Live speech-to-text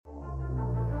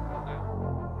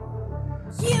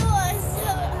You are so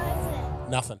awesome.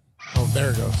 Nothing. Oh,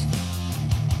 there it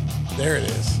goes. There it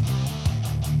is.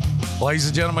 Ladies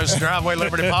and gentlemen, it's the Driveway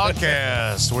Liberty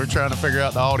Podcast. We're trying to figure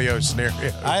out the audio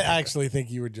scenario. I actually think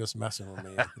you were just messing with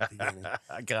me at the beginning.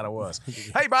 I kind of was.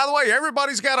 Hey, by the way,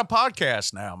 everybody's got a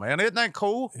podcast now, man. Isn't that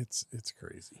cool? It's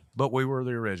crazy. But we were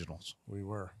the originals. We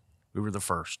were. We were the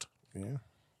first. Yeah.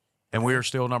 And we are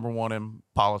still number one in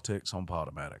politics on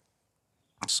Podomatic.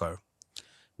 So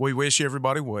we wish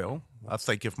everybody well. I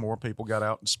think if more people got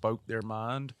out and spoke their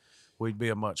mind, we'd be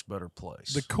a much better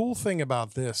place. The cool thing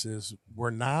about this is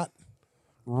we're not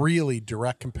really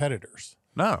direct competitors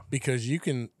No, because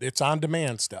it's on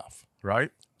demand stuff.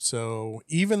 right? So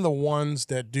even the ones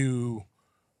that do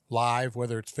live,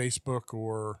 whether it's Facebook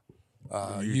or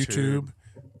YouTube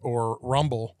or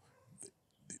Rumble,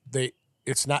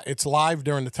 it's live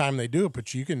during the time they do it,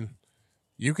 but you can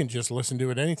just listen to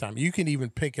it anytime. You can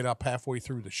even pick it up halfway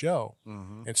through the show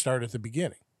and start at the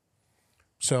beginning.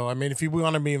 So, I mean, if you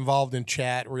want to be involved in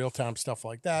chat, real-time stuff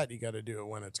like that, you got to do it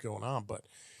when it's going on.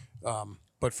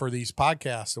 But for these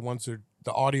podcasts, the ones that are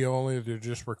the audio only, they're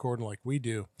just recording like we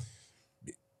do,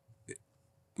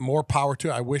 more power to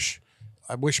it. I wish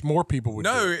more people would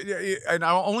do it. And the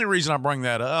only reason I bring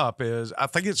that up is I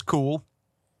think it's cool.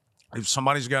 If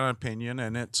somebody's got an opinion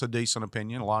and it's a decent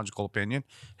opinion, a logical opinion,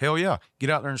 hell yeah, get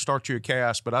out there and start you a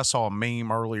cast. But I saw a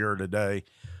meme earlier today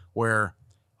where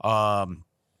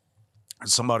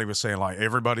somebody was saying, like,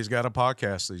 everybody's got a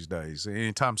podcast these days.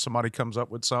 Anytime somebody comes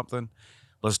up with something,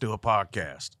 let's do a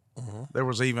podcast. There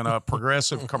was even a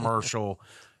progressive commercial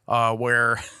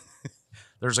where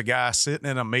there's a guy sitting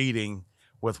in a meeting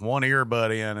with one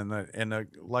earbud in, and the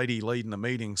lady leading the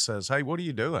meeting says, "Hey, what are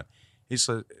you doing?"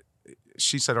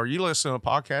 She said, "Are you listening to a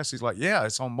podcast?" He's like, "Yeah,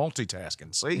 it's on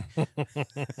multitasking." See?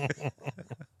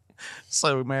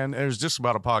 So, man, there's just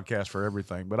about a podcast for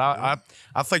everything. But I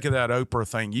think of that Oprah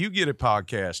thing. You get a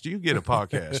podcast. You get a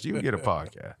podcast. You get a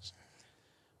podcast.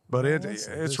 But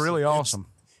it's really awesome.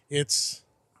 It's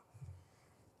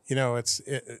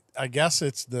I guess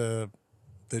it's the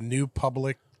new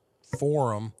public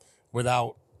forum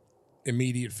without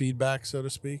immediate feedback, so to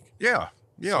speak. Yeah.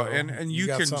 Yeah, So, and you you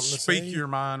got can something to speak say? your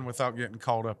mind without getting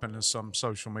caught up into some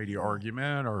social media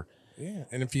argument, or Yeah,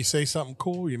 and if you say something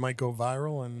cool, you might go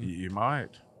viral. And you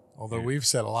might. although we've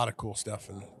said a lot of cool stuff,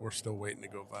 and we're still waiting to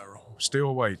go viral.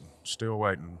 Still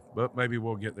waiting, but maybe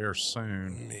we'll get there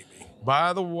soon. Maybe.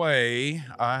 By the way,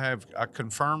 I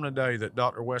confirmed today that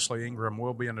Dr. Wesley Ingram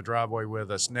will be in the driveway with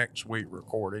us next week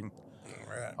recording.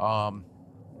 All right.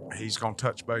 He's going to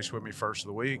touch base with me first of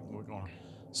the week. We're going to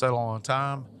settle on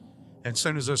time. And as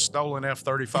soon as this stolen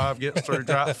F-35 gets through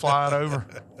flying over,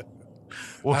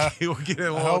 we'll get in a I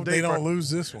little hope deeper. they don't lose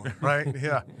this one. Right?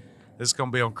 Yeah. It's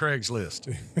going to be on Craigslist.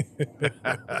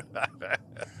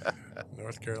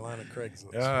 North Carolina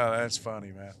Craigslist. Yeah, that's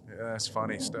funny, man. Yeah, that's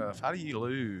funny stuff. How do you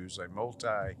lose a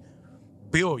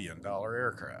multi-billion-dollar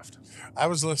aircraft? I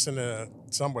was listening to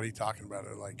somebody talking about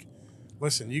it. Like,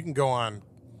 listen, you can go on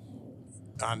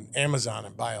Amazon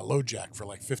and buy a LoJack for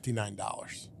like $59.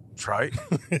 That's right.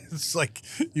 It's like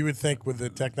you would think with the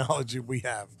technology we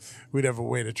have, we'd have a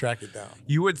way to track it down.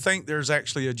 You would think there's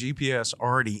actually a GPS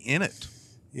already in it.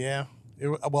 Yeah.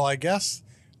 Well, I guess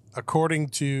according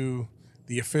to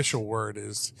the official word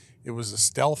it was a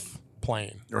stealth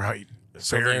plane. Right.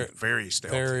 So Very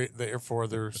stealthy. Therefore,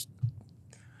 there's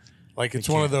like it's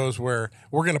one of those where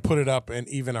we're going to put it up, and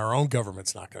even our own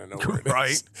government's not going to know where it is.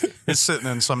 Right. It's sitting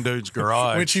in some dude's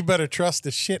garage. Which you better trust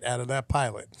the shit out of that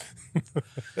pilot.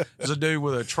 There's a dude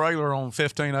with a trailer on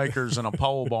 15 acres and a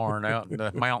pole barn out in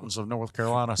the mountains of North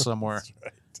Carolina somewhere.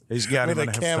 Right. He's got With him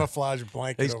a in camouflage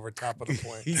blanket over top of the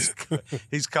plane.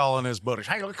 He's calling his buddies.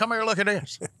 Hey, come here, look at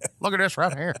this. Look at this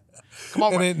right here. Come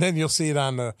on. And then you'll see it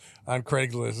on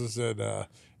Craigslist. It said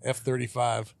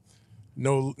F-35.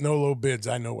 No low bids.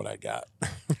 I know what I got.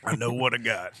 I know what I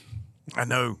got. I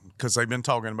know because they've been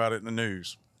talking about it in the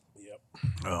news. Yep.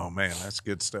 Oh man, that's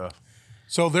good stuff.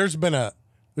 So there's been a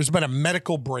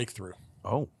medical breakthrough.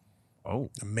 Oh,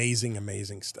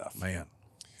 Amazing stuff. man.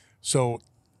 So,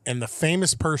 and the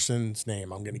famous person's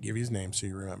name, I'm going to give you his name so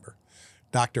you remember,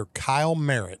 Dr. Kyle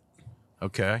Merritt,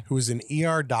 Okay. who is an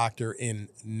ER doctor in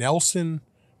Nelson,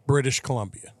 British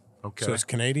Columbia. Okay. So it's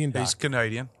Canadian doctor. He's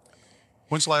Canadian.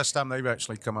 When's the last time they've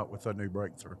actually come up with a new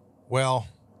breakthrough? Well,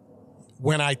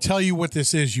 when I tell you what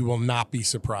this is, you will not be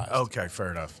surprised. Okay, fair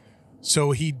enough.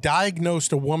 So he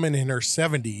diagnosed a woman in her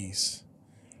 70s,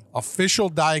 official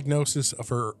diagnosis of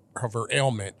her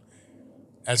ailment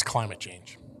as climate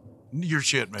change. You're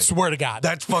shitting me. Swear to God.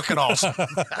 That's fucking awesome.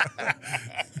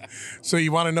 So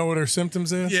you want to know what her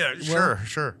symptoms is? Yeah,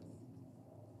 sure.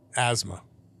 Asthma.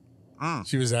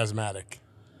 She was asthmatic.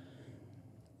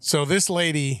 So this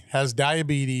lady has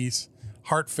diabetes,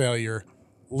 heart failure,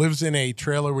 lives in a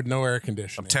trailer with no air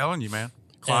conditioning. I'm telling you, man.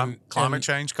 And- Climate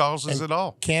change causes it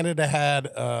all. Canada had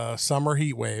a summer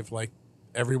heat wave like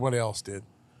everyone else did.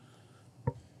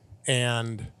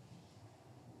 And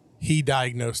he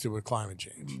diagnosed it with climate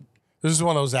change. This is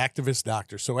one of those activist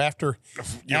doctors. So after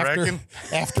reckon?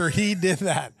 after he did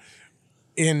that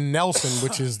in Nelson,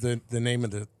 which is the name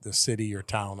of the city or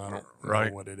town, I don't Right.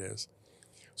 know what it is.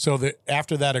 So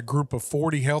after that, a group of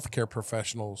 40 healthcare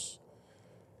professionals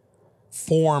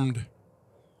formed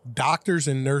Doctors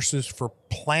and Nurses for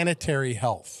Planetary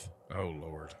Health. Oh,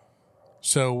 Lord.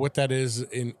 So what that is,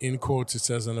 in quotes, it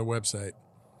says on their website,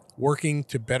 working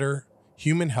to better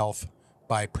human health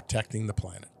by protecting the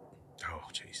planet. Oh,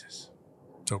 Jesus.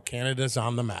 So Canada's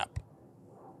on the map.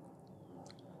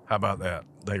 How about that?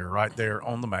 They are right there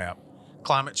on the map.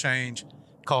 Climate change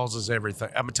causes everything.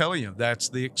 I'm telling you, that's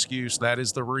the excuse. That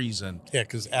is the reason. Yeah,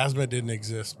 because asthma didn't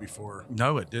exist before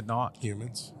No, it did not.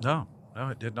 humans. No,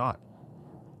 it did not.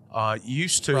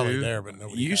 Used to. Probably there, but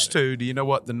nobody Used had to. Do you know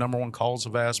what the number one cause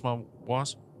of asthma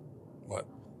was? What?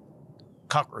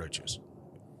 Cockroaches.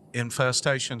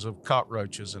 Infestations of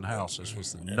cockroaches in houses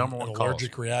was the number one An cause.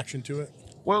 allergic reaction to it?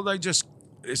 Well,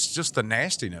 it's just the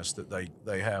nastiness that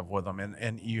they have with them.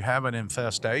 And you have an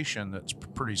infestation that's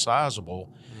pretty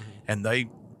sizable, and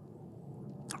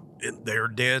they're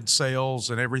dead cells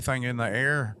and everything in the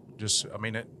air. Just, I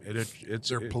mean, it's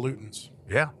They're pollutants.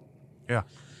 yeah.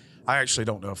 I actually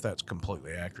don't know if that's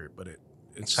completely accurate, but it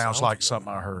sounds sounds like good.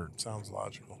 something I heard. Sounds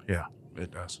logical. Yeah,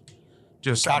 it does.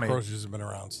 Just, I mean, Cockroaches have been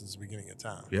around since the beginning of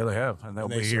time. yeah, they have, and they'll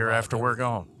And they be here survive after we're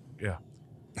gone. Yeah,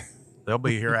 they'll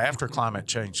be here after climate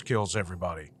change kills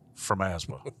everybody from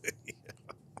asthma.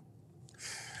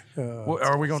 Well,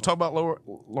 are we going to talk about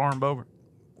Lauren Boebert?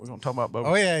 We're going to talk about Boebert.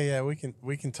 Oh yeah,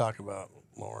 we can talk about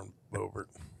Lauren Boebert.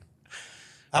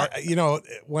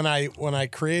 When I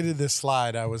created this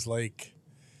slide, I was like,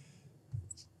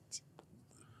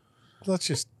 let's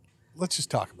just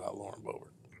talk about Lauren Boebert.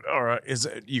 All right,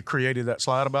 you created that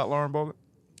slide about Lauren Boebert?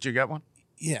 Did you got one?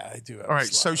 Yeah, I do. Have All a right,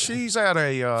 so slide. she's at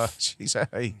a.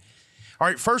 All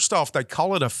right, first off, they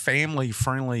call it a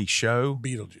family-friendly show.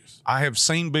 Beetlejuice. I have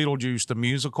seen Beetlejuice the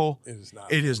musical. It is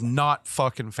not. It is not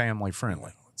fucking family-friendly.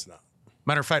 No, it's not.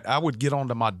 Matter of fact, I would get on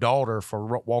to my daughter for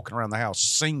walking around the house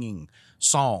singing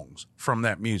songs from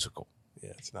that musical.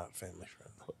 Yeah, it's not family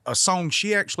friendly. A song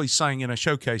she actually sang in a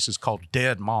showcase is called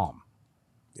 "Dead Mom."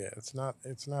 Yeah, it's not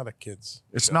a kid's.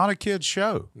 It's not a kid's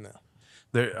show. No.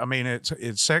 I mean, it's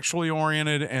sexually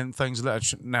oriented and things of that.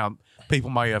 Now, people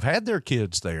may have had their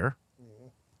kids there,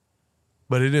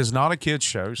 but it is not a kid's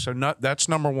show. So that's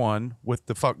number one with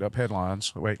the fucked up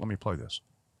headlines. Wait, let me play this.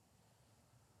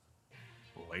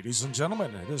 Ladies and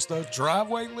gentlemen, it is the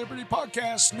Driveway Liberty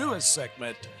Podcast's newest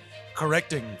segment,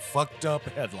 Correcting Fucked Up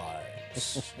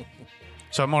Headlines.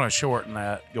 So I'm going to shorten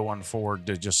that going forward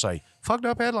to just say fucked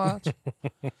up headlines.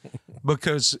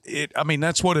 Because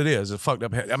that's what it is. A fucked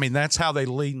up head. I mean, that's how they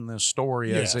lead in this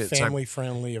story. Yeah, As it's family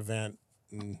friendly event.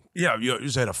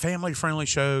 is that a family friendly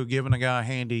show giving a guy a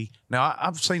handy? Now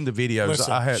I've seen the videos.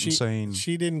 Listen, I hadn't seen.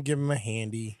 She didn't give him a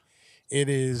handy. It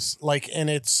is like, and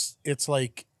it's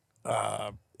like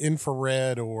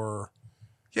infrared or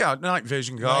Yeah, night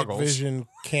vision goggles. night vision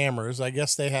cameras. I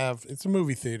guess they have. It's a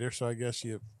movie theater, so I guess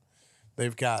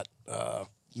they've got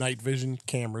night vision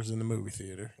cameras in the movie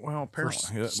theater. Well,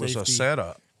 apparently it was a safety.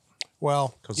 setup.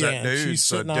 Well, 'Cause yeah, that and dude's she's a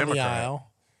sitting on the Democrat.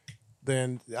 aisle.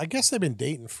 Then I guess they've been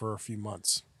dating for a few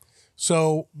months.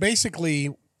 So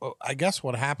basically, I guess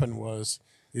what happened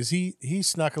is he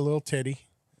snuck a little titty,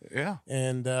 Yeah.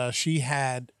 and she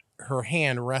had her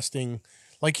hand resting.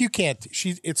 Like you can't.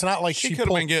 It's not like She she could have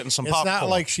pulled- been getting some It's not popcorn.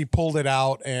 like she pulled it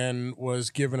out and was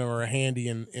giving him a handy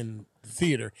in the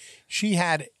theater. She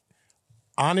had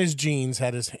on his jeans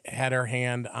had her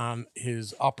hand on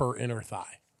his upper inner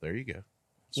thigh. There you go.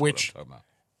 Which- what I'm talking about.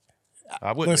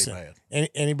 I wouldn't Listen, be mad.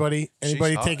 anybody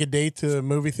hot. take a date to a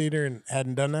movie theater and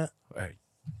hadn't done that? Hey,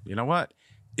 you know what?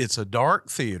 It's a dark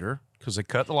theater because they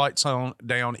cut the lights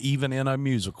down even in a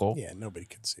musical. Yeah, nobody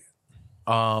could see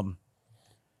it.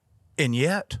 And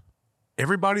yet,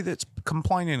 everybody that's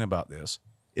complaining about this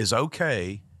is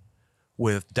okay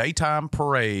with daytime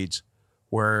parades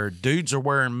where dudes are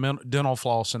wearing dental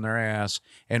floss in their ass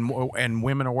and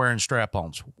women are wearing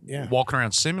strap-ons, Yeah. walking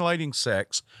around simulating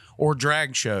sex, or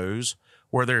drag shows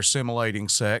where they're simulating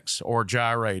sex or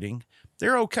gyrating.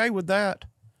 They're okay with that.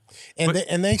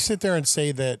 And they sit there and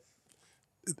say that,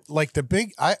 like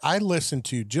I listened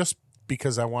to, just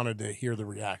because I wanted to hear the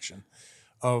reaction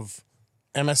of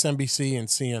MSNBC and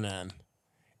CNN,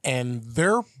 and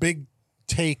their big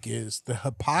take is the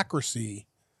hypocrisy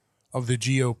of the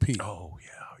GOP. Oh, yeah.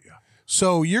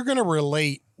 So you're going to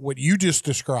relate what you just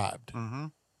described,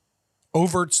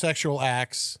 overt sexual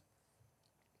acts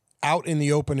out in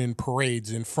the open in parades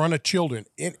in front of children,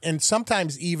 and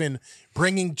sometimes even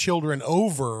bringing children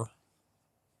over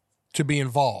to be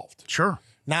involved. Sure.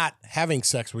 Not having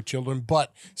sex with children,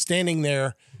 but standing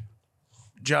there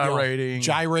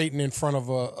gyrating in front of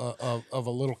a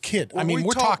little kid. Well, I mean, we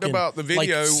we're talked talking about the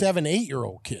video. like 7,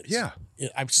 8-year-old kids. Yeah.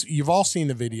 You've all seen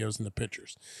the videos and the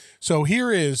pictures. So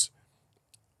here is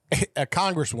a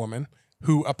congresswoman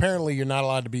who apparently you're not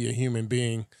allowed to be a human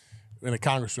being in a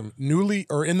congresswoman, newly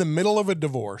or in the middle of a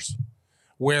divorce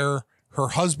where her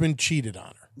husband cheated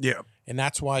on her. Yeah. And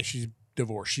that's why she's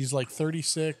divorced. She's like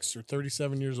 36 or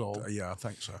 37 years old. Yeah, I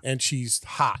think so. And she's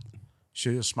hot.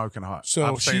 She is smoking hot. So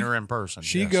I've seen her in person.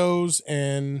 She yes. goes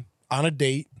and on a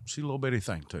date. She's a little bitty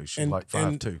thing too. She's And, like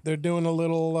 5'2". they're doing a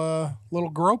little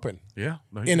groping Yeah.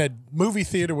 in a movie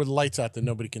theater with lights out that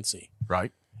nobody can see.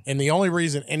 Right. And the only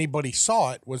reason anybody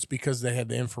saw it was because they had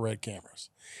the infrared cameras.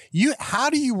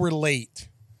 How do you relate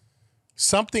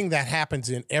something that happens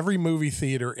in every movie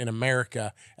theater in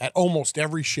America at almost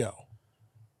every show?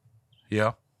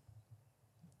 Yeah.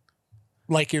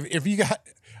 Like if you got,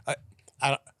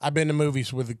 I've been to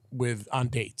movies with on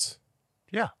dates.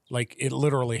 Yeah. Like it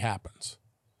literally happens.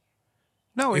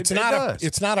 No, It's it not does.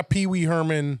 it's not a Pee Wee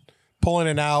Herman pulling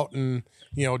it out and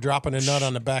dropping a nut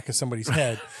on the back of somebody's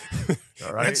head.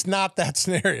 All right. It's not that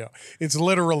scenario. It's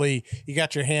literally you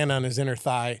got your hand on his inner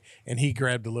thigh and he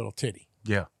grabbed a little titty.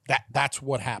 Yeah. That's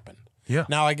what happened. Yeah.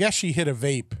 Now I guess she hit a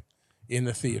vape in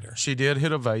the theater. She did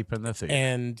hit a vape in the theater.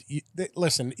 And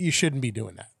listen, you shouldn't be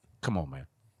doing that. Come on, man.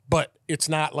 But it's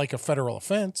not like a federal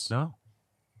offense. No.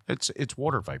 It's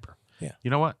water vapor. Yeah.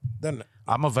 You know what? Then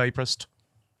I'm a vapist.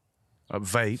 A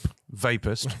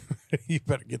vapist. you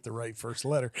better get the right first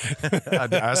letter.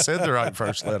 I said the right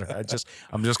first letter.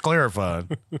 I'm just clarifying.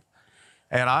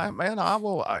 And I'll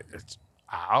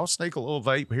sneak a little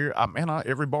vape here.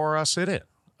 Every bar I sit in,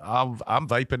 I'm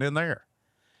vaping in there.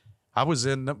 I was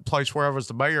in the place where I was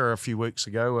the mayor a few weeks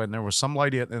ago, and there was some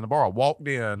lady in the bar. I walked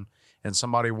in, and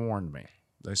somebody warned me.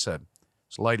 They said,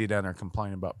 "There's a lady down there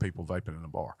complaining about people vaping in the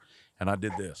bar," and I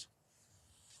did this.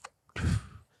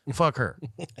 Fuck her.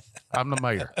 I'm the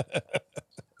mayor.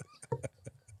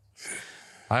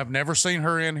 I've never seen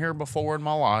her in here before in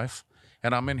my life,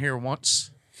 and I'm in here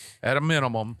once at a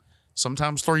minimum,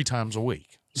 sometimes 3 times a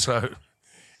week. So,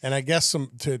 And I guess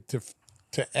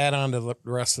to add on to the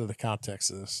rest of the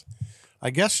context of this, I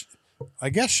guess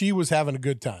she was having a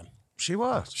good time. she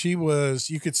was. She was,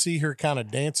 you could see her kind of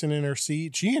dancing in her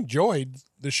seat. She enjoyed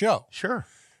the show. Sure.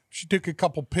 She took a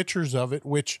couple pictures of it,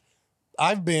 which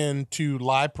I've been to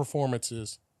live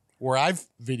performances where I've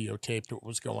videotaped what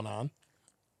was going on,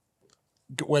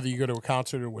 whether you go to a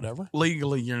concert or whatever.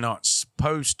 Legally, you're not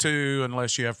supposed to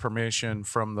unless you have permission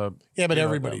from the. Yeah, but you know,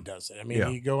 everybody the- does it. I mean, Yeah.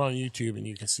 you go on YouTube and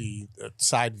you can see a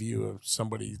side view of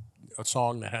a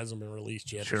song that hasn't been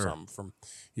released yet or Sure. something from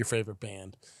your favorite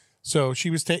band. So she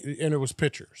was and it was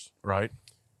pictures. Right.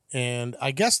 And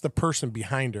I guess the person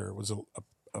behind her was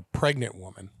a pregnant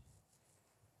woman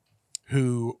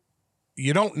who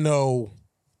you don't know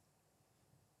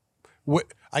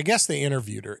what. I guess they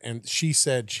interviewed her and she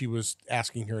said she was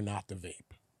asking her not to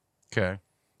vape. Okay.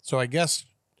 So I guess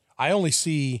I only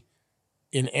see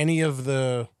in any of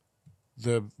the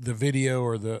video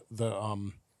or the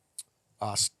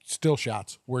still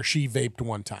shots where she vaped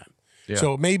one time. Yeah.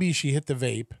 So maybe she hit the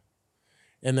vape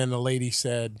and then the lady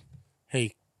said,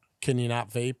 "Hey, can you not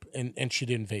vape?" And she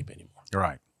didn't vape anymore.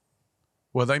 Right.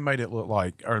 Well, they made it look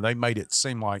like, or they made it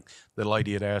seem like the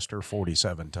lady had asked her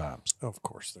 47 times. Of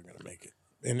course they're going to make it.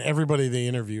 And everybody they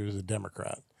interview is a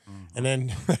Democrat. And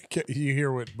then you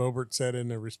hear what Boebert said in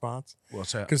the response?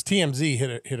 What's that? Because TMZ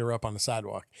hit her up on the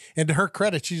sidewalk. And to her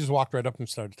credit, she just walked right up and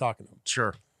started talking to him.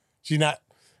 Sure. She's not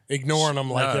ignoring them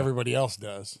like No. everybody else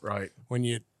does. Right. When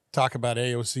you talk about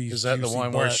AOC's Is that the juicy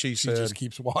one where butt, she just said-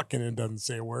 keeps walking and doesn't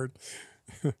say a word?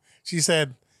 She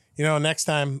said, next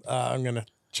time I'm going to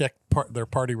check their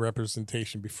party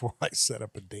representation before I set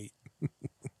up a date.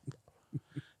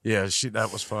 Yeah, that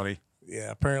was funny.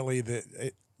 Yeah, apparently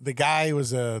the guy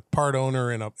was a part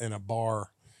owner in a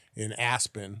bar in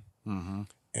Aspen,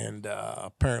 and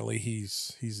apparently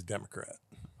he's a Democrat.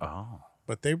 Oh.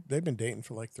 But they've been dating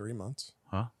for like 3 months.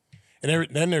 Huh?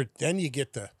 And then you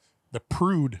get the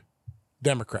prude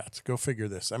Democrats. Go figure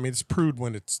this. I mean, it's prude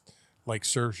when it's like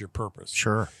serves your purpose.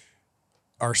 Sure.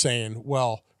 Are saying,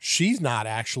 well, she's not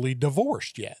actually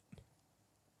divorced yet.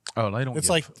 Oh, they don't. It's give-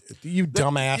 like, you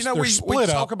dumbass. You know, They're we split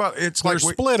talk up. about it's They're like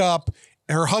we, split up.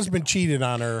 Her husband cheated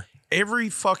on her. every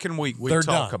fucking week we They're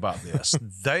talk done. about this.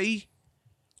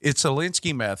 It's a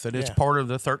Linsky method. It's Yeah. part of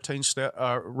the 13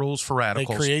 rules for They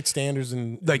radicals. create standards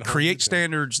and They and create hold you to.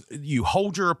 standards. You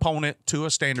hold your opponent to a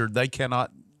standard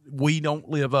we don't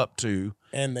live up to,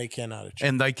 And they cannot achieve.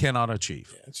 and they cannot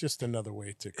achieve. It's just another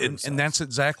way to criticize. And that's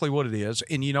exactly what it is.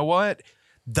 And you know what?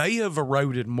 They have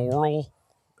eroded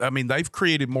they've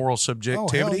created moral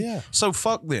subjectivity. yeah. So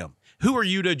fuck them. Who are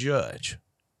you to judge?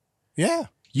 Yeah.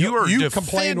 You are you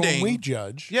complain when defending- we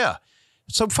judge. Yeah.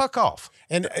 So fuck off.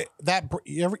 And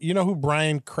you know who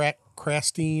Brian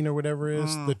Crastine or whatever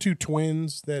is? The two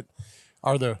twins that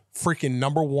are the freaking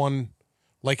number one.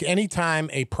 Like anytime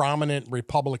a prominent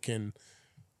Republican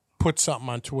puts something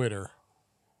on Twitter,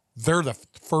 they're the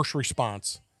first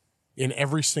response in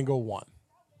every single one.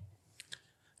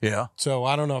 Yeah. So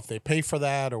I don't know if they pay for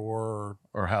that or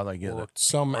Or how they get it.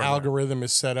 some algorithm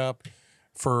is set up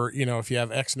for, if you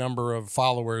have X number of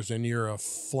followers and you're a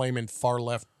flaming far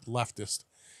leftist,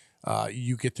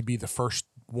 you get to be the first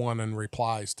one in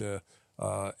replies to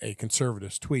a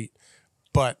conservative's tweet.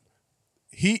 But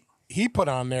he put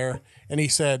on there and he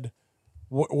said,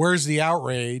 where's the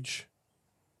outrage?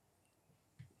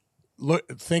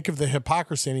 Look, think of the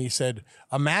hypocrisy. And he said,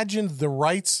 imagine the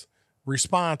right's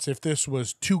response if this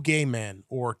was two gay men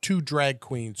or two drag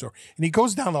queens, and he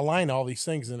goes down the line, all these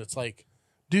things. And it's like,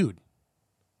 dude,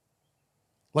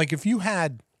 like if you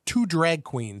had two drag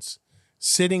queens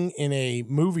sitting in a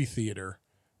movie theater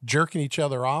jerking each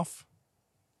other off,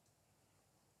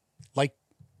 like,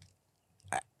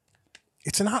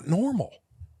 it's not normal.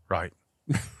 Right.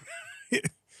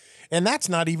 And that's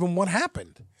not even what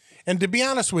happened. And to be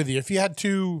honest with you, if you had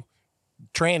two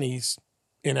trannies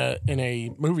in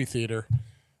a movie theater,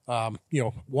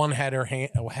 one had her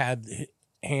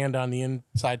hand on the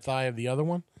inside thigh of the other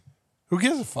one, who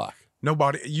gives a fuck?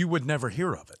 You would never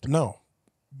hear of it. No,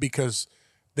 because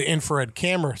the infrared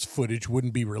camera footage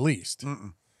wouldn't be released.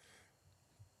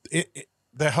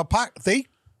 They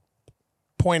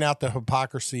point out the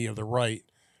hypocrisy of the right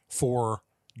for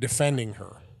defending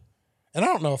her. And I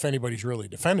don't know if anybody's really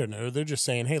defending her. They're just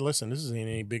saying, hey, listen, this isn't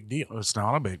any big deal. It's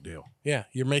not a big deal. Yeah,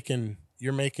 you're making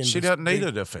She doesn't need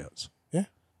a defense. Yeah.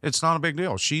 It's not a big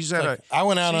deal. She's at I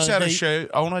went out she's on a at date. show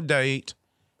on a date.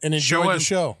 and enjoy the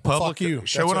show. Public, Fuck you.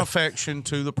 showing That's affection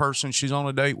to the person she's on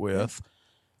a date with.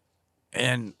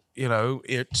 And,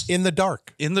 it's in the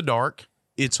dark. in the dark.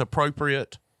 It's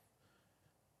appropriate.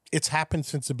 It's happened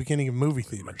since the beginning of movie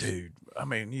theaters. Dude, I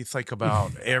mean, you think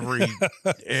about every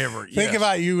Think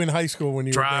about you in high school when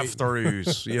you were dating.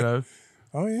 drive-throughs,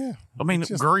 Oh yeah, I mean,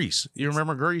 just- Grease. You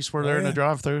remember Grease where they're in the yeah.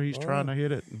 drive-through? He's trying to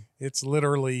hit it. it's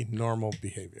literally normal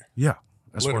behavior. Yeah,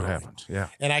 that's Literally. what happens. Yeah,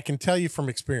 And I can tell you from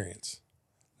experience,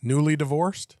 newly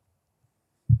divorced,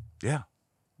 yeah.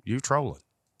 You trolling.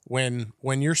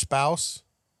 when your spouse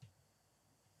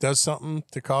does something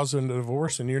to cause a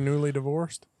divorce and you're newly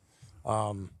divorced,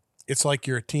 it's like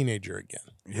you're a teenager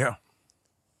again Yeah,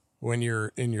 when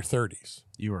you're in your 30s.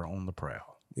 you are on the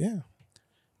prowl. Yeah.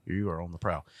 You are on the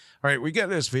prowl. All right, we got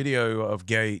this video of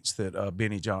Gates that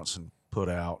Benny Johnson put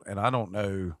out, and I don't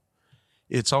know.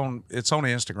 It's on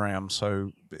Instagram,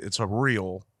 so it's a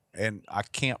reel, and I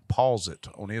can't pause it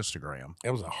on Instagram.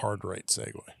 That was a hard right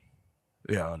segue.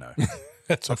 Yeah, I know.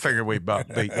 That's I figured we about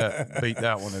beat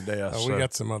that one to death. We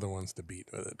got some other ones to beat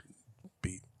with it.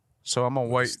 So I'm gonna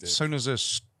wait. stick. As soon as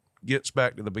this gets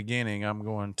back to the beginning, I'm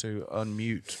going to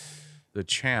unmute the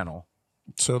channel.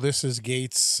 So this is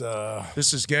Gates.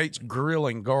 This is Gates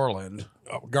grilling Garland.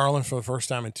 Garland for the first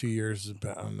time in 2 years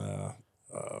on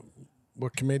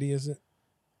what committee is it?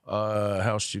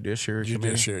 House Judiciary Committee.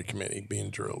 Judiciary Committee being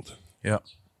drilled. Yep.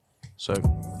 So,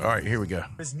 all right, here we go.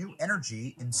 There's new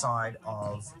energy inside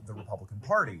of the Republican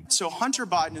Party. So Hunter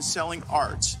Biden is selling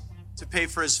art to pay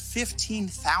for his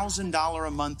 $15,000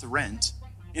 a month rent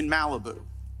in Malibu.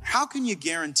 How can you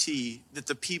guarantee that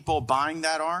the people buying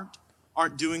that art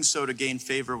aren't doing so to gain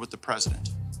favor with the president?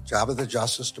 Job of the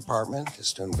Justice Department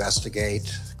is to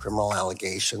investigate criminal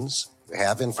allegations. We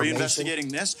have Are you information. investigating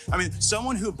this? I mean,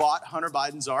 someone who bought Hunter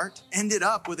Biden's art ended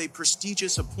up with a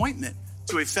prestigious appointment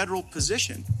to a federal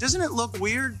position. Doesn't it look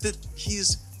weird that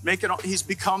he's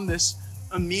become this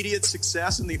immediate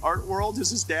success in the art world as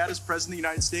his dad is president of the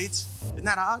United States? Isn't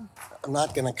that odd? I'm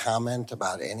not going to comment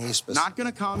about any specific. Not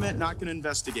going to comment, not going to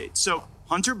investigate. So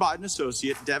Hunter Biden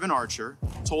associate Devin Archer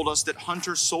told us that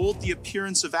Hunter sold the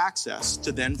appearance of access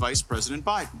to then Vice President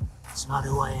Biden. It's not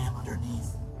who I am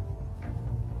underneath,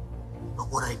 but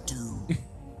what I do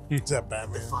Is that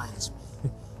Batman? defines me.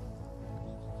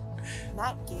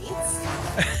 Matt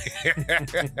Gaetz?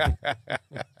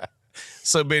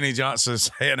 So Benny Johnson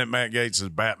saying that Matt Gates is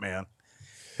Batman.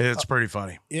 It's pretty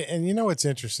funny. Yeah, and you know what's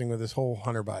interesting with this whole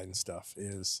Hunter Biden stuff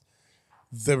is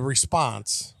the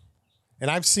response. And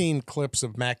I've seen clips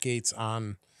of Matt Gaetz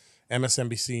on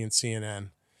MSNBC and CNN.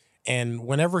 And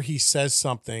whenever he says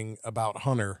something about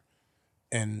Hunter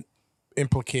and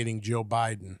implicating Joe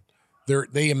Biden,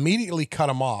 they immediately cut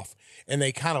him off. And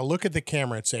they kind of look at the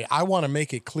camera and say, I want to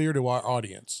make it clear to our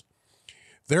audience,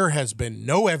 there has been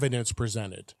no evidence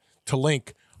presented to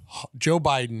link Joe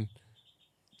Biden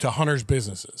to Hunter's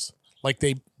businesses. Like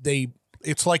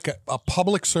it's like a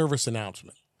public service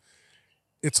announcement.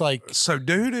 It's like, So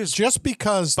dude is just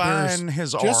because buying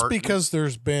his just art because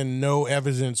there's been no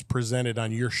evidence presented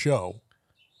on your show,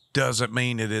 doesn't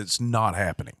mean that it's not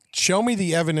happening. show me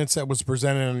the evidence that was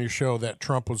presented on your show that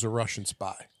Trump was a Russian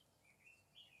spy.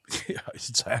 Yeah,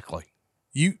 exactly.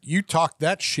 You talked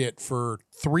that shit for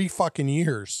 3 fucking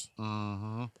years,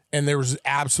 and there was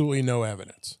absolutely no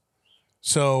evidence.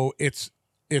 So it's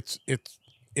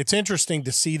interesting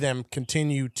to see them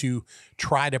continue to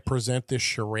try to present this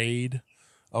charade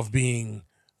of being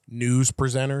news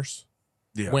presenters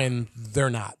Yeah. when they're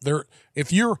not.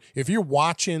 If you're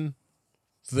watching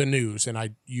the news, and I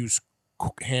use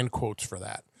hand quotes for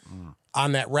that,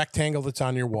 on that rectangle that's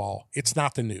on your wall, it's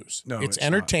not the news. No, it's it's not.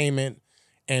 entertainment,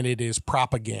 and it is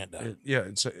propaganda.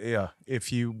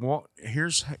 If you want,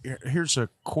 here's a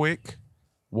quick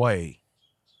way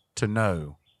to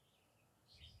know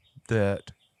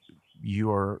that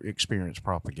you are experiencing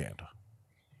propaganda.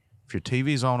 If your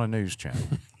TV's on a news channel,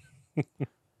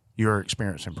 you're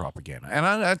experiencing propaganda, and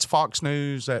that's Fox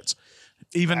News. That's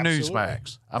even Absolutely.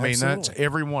 Newsmax. I mean, that's Absolutely.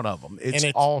 every one of them. It's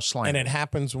And all slanted. And it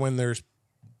happens when there's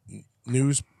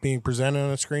news being presented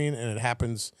on a screen, and it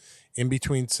happens in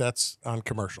between sets on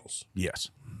commercials. Yes.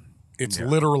 It's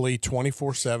literally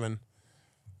 24/7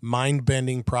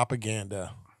 mind-bending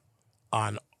propaganda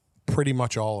on pretty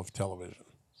much all of television.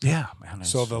 Yeah, man.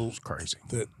 So it's crazy.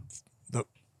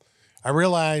 I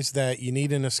realize that you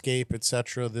need an escape,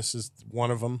 etc. This is one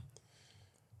of them.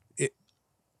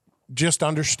 Just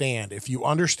understand. If you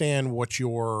understand what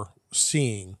you're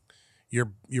seeing,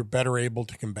 you're better able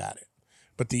to combat it.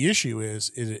 But the issue is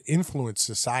it influences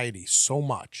society so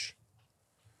much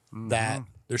that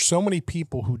there's so many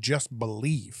people who just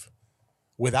believe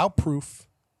without proof,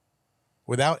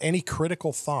 without any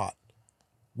critical thought,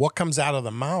 what comes out of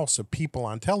the mouths of people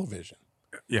on television.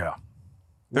 Yeah.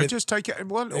 They With- just take it.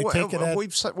 Well, they take it at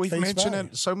we've face mentioned value.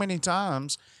 it so many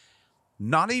times.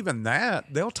 Not even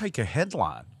that. They'll take a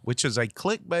headline, which is a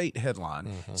clickbait headline.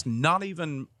 It's not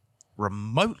even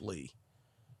remotely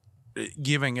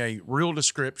giving a real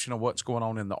description of what's going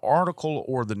on in the article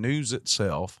or the news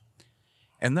itself,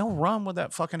 and they'll run with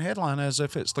that fucking headline as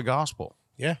if it's the gospel.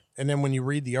 Yeah. And then when you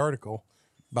read the article,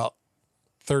 about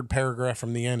third paragraph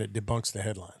from the end, it debunks the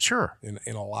headline Sure. in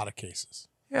a lot of cases.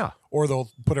 Yeah. Or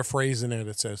they'll put a phrase in there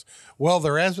that says, well,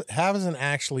 there hasn't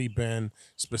actually been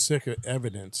specific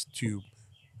evidence to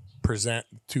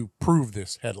prove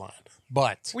this headline.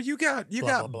 But Well, you got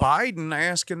blah, blah. Biden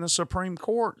asking the Supreme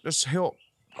Court to help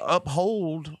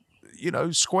uphold,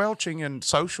 squelching in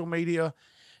social media.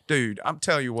 Dude, I'm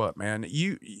telling you what, man.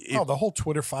 the whole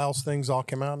Twitter files things all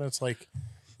came out, and it's like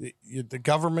the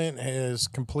government has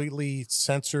completely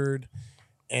censored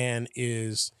and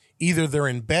is either they're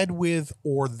in bed with,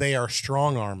 or they are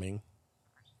strong arming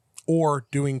or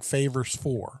doing favors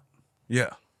for.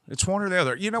 Yeah, it's one or the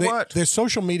other. You know They- what? The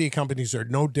social media companies are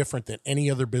no different than any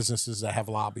other businesses that have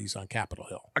lobbies on Capitol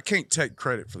Hill. I can't take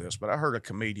credit for this, but I heard a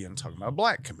comedian talking about a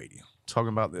black comedian talking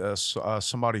about this.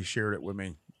 Somebody shared it with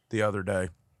me the other day,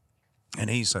 and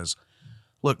he says,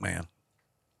 "Look, man,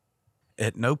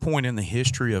 at no point in the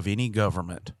history of any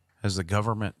government has the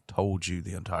government told you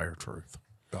the entire truth."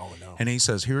 Oh no. And he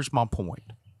says, "Here's my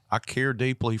point. I care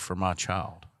deeply for my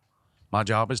child. My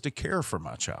job is to care for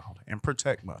my child and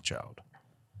protect my child.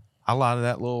 I lie to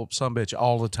that little sumbitch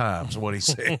all the time," is what he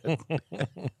said.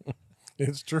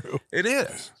 It's true. It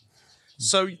is.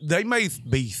 So they may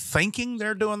be thinking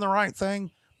they're doing the right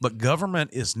thing, but government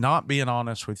is not being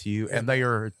honest with you, and they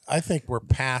are I think we're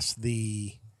past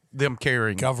the them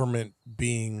caring. government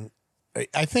being.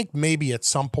 I think maybe at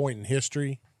some point in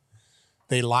history,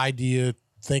 they lied to you,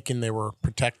 thinking they were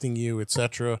protecting you,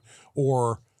 etc.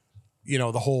 Or,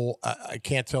 the whole I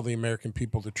can't tell the American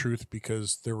people the truth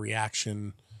because their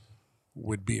reaction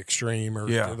would be extreme, or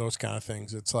Yeah. those kind of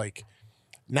things. It's like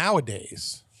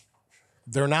nowadays,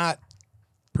 they're not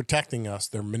protecting us;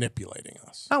 they're manipulating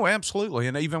us. No, absolutely,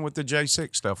 and even with the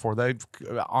J6 stuff, where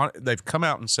they've come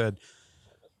out and said,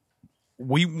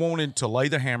 we wanted to lay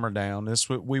the hammer down.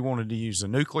 We wanted to use the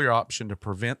nuclear option to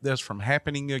prevent this from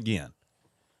happening again,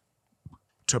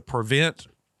 to prevent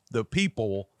the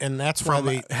people And that's why from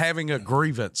they having a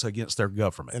grievance against their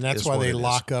government. and that's is why what they it is.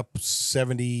 lock up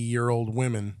 70-year-old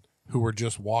women who were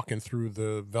just walking through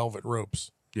the velvet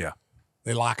ropes. Yeah.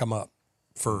 They lock them up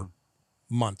for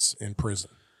months in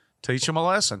prison. Teach them a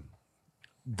lesson.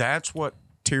 That's what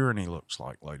tyranny looks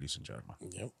like, ladies and gentlemen.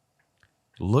 Yep.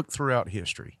 Look throughout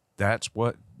history. That's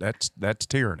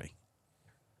tyranny.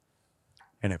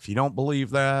 And if you don't believe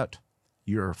that,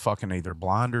 you're fucking either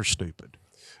blind or stupid.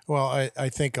 Well, I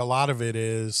think a lot of it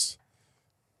is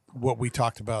what we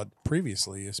talked about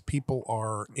previously is people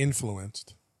are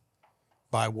influenced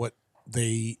by what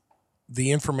the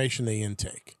information they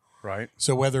intake. Right.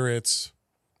 So whether it's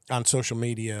on social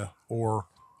media or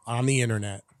on the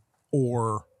internet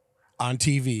or on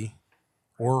TV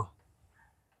or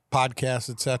podcasts,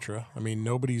 etc. I mean,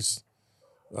 nobody's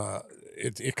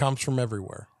it comes from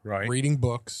everywhere. Right. Reading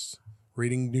books,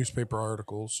 reading newspaper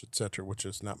articles, etc., which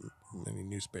is not many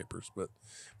newspapers, but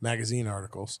magazine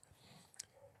articles.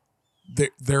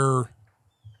 They're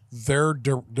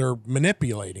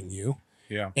manipulating you.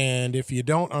 Yeah. And if you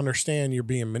don't understand you're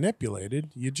being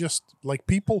manipulated, you just like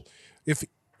people.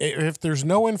 If there's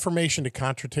no information to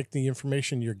contradict the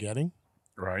information you're getting,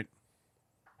 Right.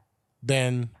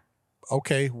 then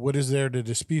okay, what is there to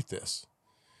dispute this?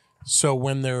 So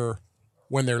when they're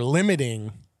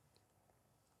limiting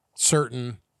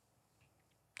certain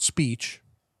speech,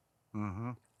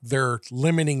 they're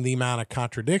limiting the amount of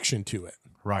contradiction to it.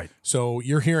 Right. So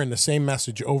you're hearing the same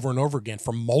message over and over again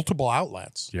from multiple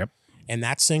outlets. Yep. And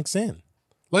that sinks in.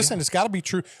 Listen, it's got to be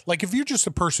true. Like if you're just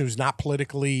a person who's not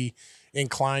politically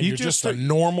inclined, you're just a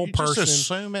normal person.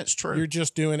 Just assume it's true. You're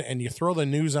just doing it, and you throw the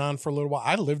news on for a little while.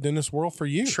 I lived in this world for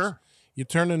years. Sure. You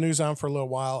turn the news on for a little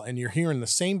while, and you're hearing the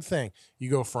same thing. You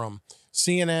go from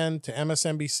CNN to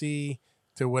MSNBC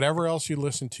to whatever else you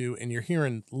listen to, and you're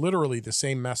hearing literally the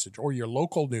same message, or your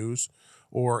local news,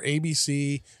 or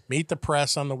ABC, Meet the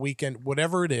Press on the weekend,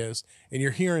 whatever it is, and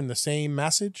you're hearing the same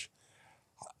message.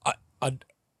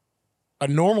 A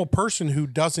normal person who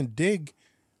doesn't dig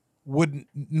would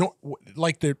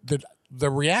like the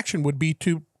reaction would be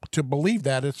to believe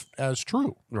that as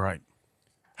true. Right.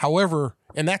 However,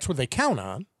 and that's what they count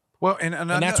on. Well, and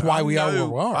that's why we are where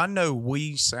we are. I know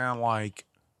we sound like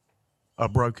a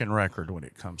broken record when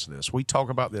it comes to this. We talk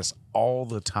about this all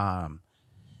the time.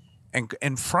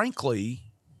 And frankly,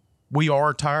 we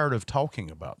are tired of talking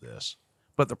about this.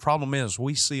 But the problem is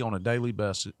we see on a daily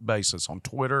basis on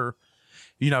Twitter,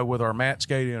 with our Matt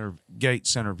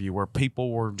Gaetz interview where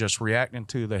people were just reacting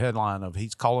to the headline of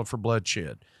he's calling for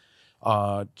bloodshed.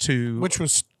 Which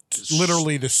was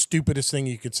literally the stupidest thing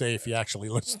you could say if you actually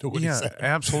listen to what he said.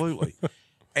 Absolutely.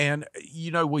 And,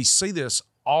 we see this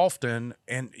often,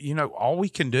 and, all we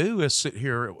can do is sit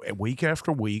here week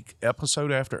after week,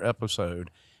 episode after episode,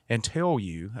 and tell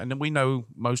you, and then we know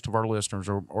most of our listeners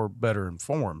are better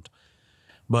informed,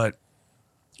 but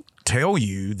tell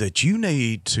you that you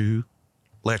need to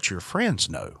let your friends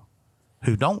know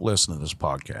who don't listen to this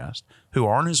podcast, who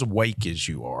aren't as awake as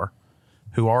you are,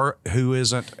 who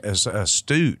isn't as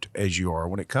astute as you are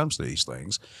when it comes to these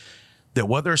things, that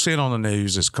what they're seeing on the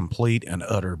news is complete and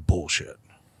utter bullshit.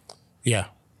 Yeah.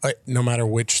 No matter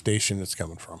which station it's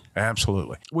coming from.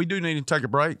 Absolutely. We do need to take a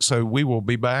break, so we will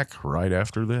be back right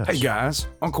after this. Hey guys,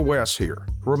 Uncle Wes here.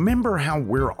 Remember how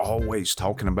we're always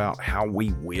talking about how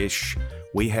we wish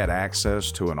we had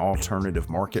access to an alternative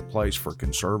marketplace for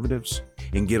conservatives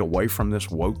and get away from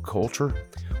this woke culture?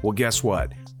 Well, guess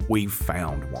what? We've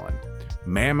found one.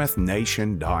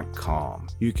 MammothNation.com.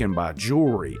 You can buy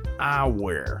jewelry,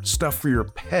 eyewear, stuff for your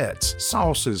pets,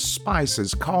 sauces,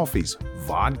 spices, coffees,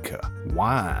 vodka,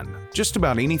 wine. Just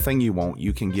about anything you want,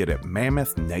 you can get at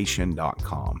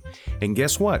MammothNation.com. And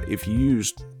guess what? If you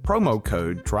use promo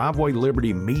code Driveway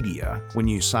Liberty Media when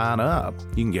you sign up,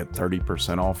 you can get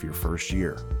 30% off your first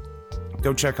year.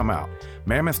 Go check them out.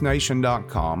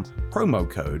 MammothNation.com, promo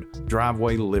code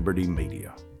Driveway Liberty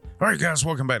Media. All right, guys,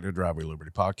 welcome back to the Driveway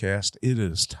Liberty Podcast. It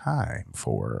is time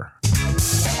for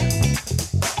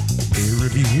beer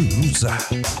reviews.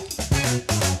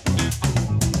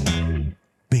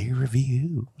 Beer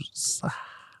reviews. All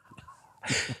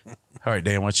right,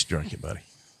 Dan, what you drinking, buddy?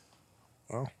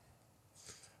 Well,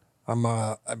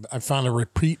 I found a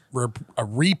repeat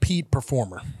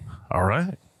performer. All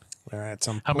right. All right.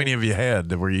 How many have you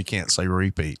had where you can't say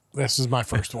repeat? This is my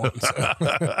first one.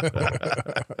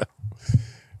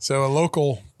 So a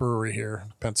local brewery here,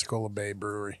 Pensacola Bay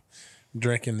Brewery, I'm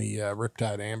drinking the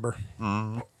Riptide Amber.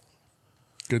 Mm-hmm.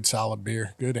 Good solid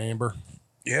beer, good amber.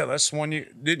 Yeah, that's the one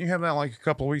didn't you have that like a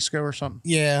couple of weeks ago or something?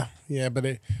 Yeah,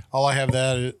 but all I have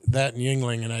that and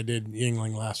Yuengling, and I did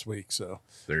Yuengling last week, so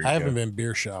There you I haven't go. been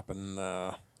beer shopping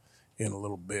in a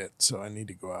little bit, so I need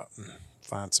to go out and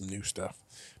find some new stuff.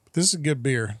 But this is a good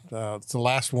beer. It's the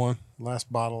last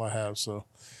bottle I have, so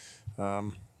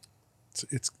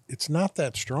it's not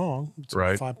that strong. It's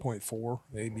Right. 5.4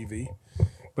 ABV,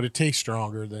 but it tastes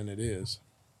stronger than it is.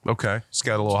 Okay. It's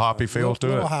got a little hoppy feel to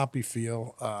little it. hoppy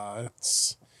feel.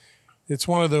 It's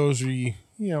one of those where you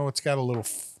know it's got a little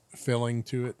filling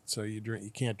to it, so you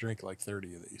can't drink like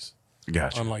 30 of these.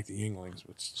 Gotcha. Unlike the Yinglings,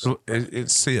 which So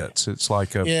it sits. It's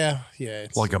like a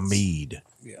it's like a mead,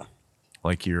 Yeah,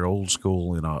 like your old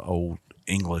school in a old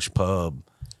English pub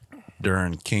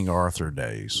during King Arthur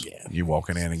days. Yeah. You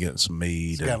walking in and getting some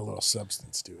mead. it's got a little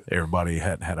substance to it. Everybody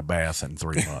hadn't had a bath in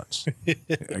 3 months.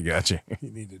 I got you.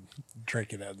 You need to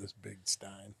drink it out of this big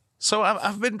stein. So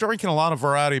I've been drinking a lot of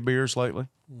variety beers lately.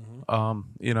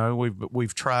 You know,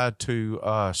 we've tried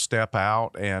to step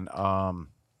out and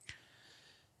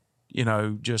you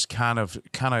know, just kind of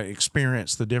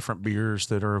experience the different beers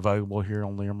that are available here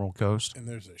on the Emerald Coast. And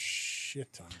there's a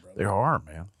shit ton, brother. There are,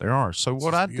 man. There are. So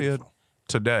what I did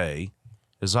today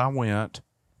is I went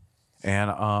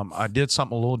and I did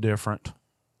something a little different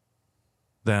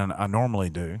than I normally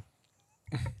do.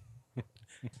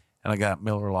 And I got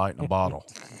Miller Lite in a bottle.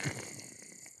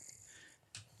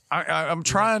 I'm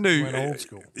trying to. went old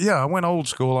school. Yeah, I went old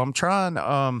school. I'm trying.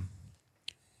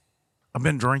 I've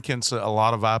been drinking a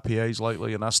lot of IPAs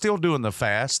lately, and I'm still doing the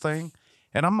fast thing.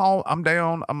 And I'm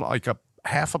down. I'm like a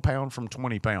half a pound from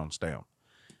 20 pounds down.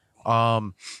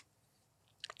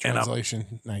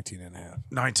 Translation, 19 and a half.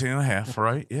 19 and a half,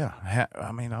 right? Yeah.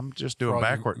 I mean, I'm just doing For all you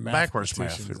backwards math,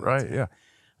 mathematicians out right? there. Yeah.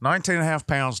 19 and a half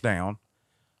pounds down.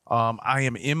 I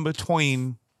am in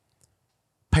between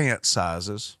pant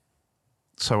sizes.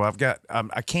 So I've got,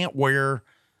 I can't wear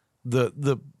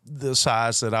the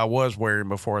size that I was wearing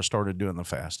before I started doing the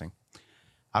fasting.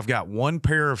 I've got one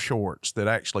pair of shorts that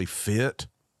actually fit,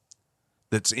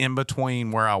 that's in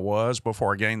between where I was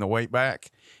before I gained the weight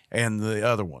back and the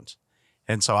other ones.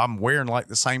 And so I'm wearing like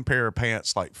the same pair of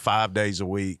pants like 5 days a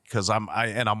week because I'm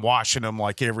washing them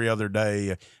like every other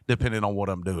day, depending on what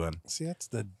I'm doing. See, that's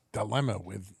the dilemma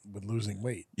with losing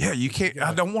weight. Yeah, you can't.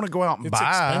 I don't want to go out and It's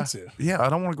buy. expensive. Yeah, I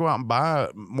don't want to go out and buy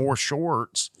more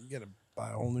shorts. You got to buy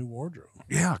a whole new wardrobe.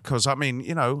 Yeah, because I mean,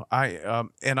 you know,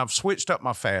 and I've switched up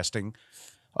my fasting.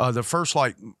 The first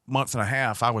like month and a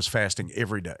half, I was fasting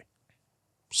every day,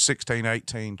 16,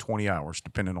 18, 20 hours,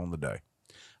 depending on the day.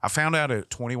 I found out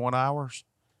at 21 hours,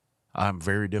 I'm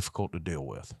very difficult to deal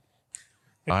with.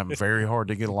 I'm very hard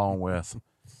to get along with.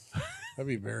 That'd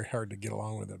be very hard to get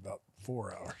along with in about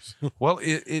 4 hours. Well,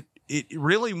 it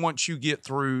really, once you get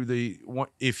through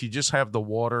if you just have the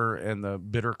water and the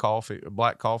bitter coffee,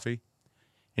 black coffee,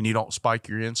 and you don't spike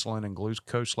your insulin and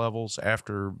glucose levels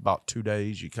after about 2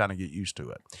 days, you kind of get used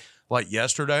to it. Like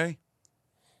yesterday,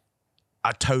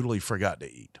 I totally forgot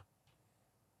to eat.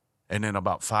 And then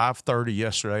about 5:30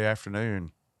 yesterday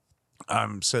afternoon,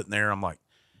 I'm sitting there, I'm like,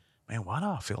 man, why do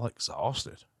I feel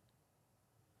exhausted?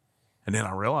 And then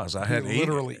I realized I hadn't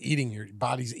literally eating, your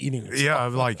body's eating itself. Yeah,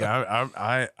 I'm like,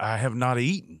 I have not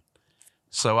eaten.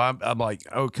 So I'm like,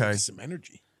 okay. Some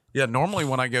energy. Yeah, normally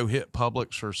when I go hit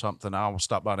Publix or something, I will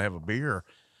stop by and have a beer.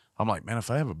 I'm like, man, if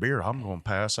I have a beer, I'm going to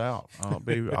pass out. I'll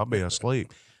be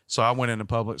asleep. So I went into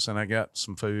Publix and I got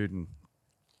some food and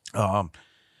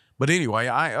but anyway,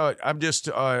 I'm just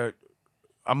I'm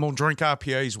gonna drink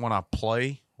IPAs when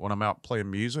when I'm out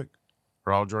playing music,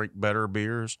 or I'll drink better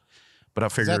beers. But I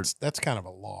figured That's kind of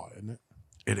a law, isn't it?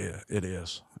 it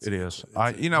is. It's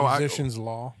musician's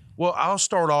law. Well, I'll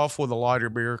start off with a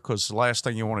lighter beer because the last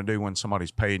thing you want to do when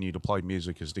somebody's paying you to play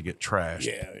music is to get trashed.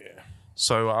 Yeah.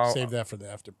 So I'll Save that for the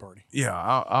after party. Yeah,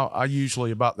 I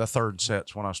usually about the third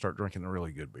set's when I start drinking the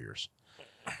really good beers.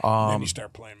 Then you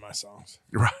start playing my songs.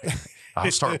 Right.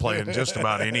 I'll start playing just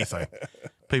about anything.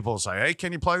 People will say, hey,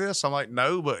 can you play this? I'm like,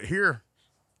 no, but here,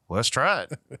 let's try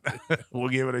it. We'll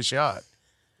give it a shot.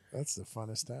 That's the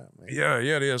funnest time, man. Yeah,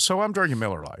 it is. So I'm drinking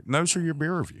Miller Lite. And those are your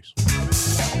beer reviews.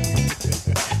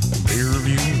 Beer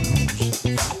reviews.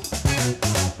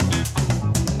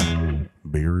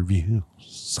 Beer reviews.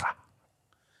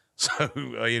 So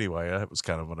anyway, that was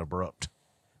kind of an abrupt.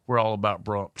 We're all about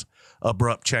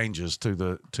abrupt changes to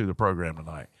the program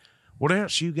tonight. What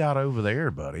else you got over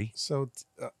there, buddy? So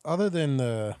other than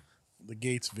the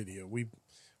Gates video,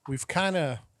 we've kind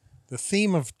of, the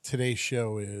theme of today's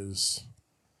show is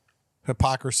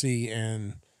hypocrisy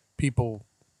and people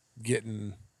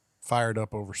getting fired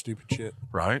up over stupid shit.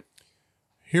 Right.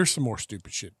 Here's some more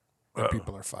stupid shit that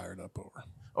people are fired up over.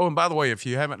 Oh, and by the way, if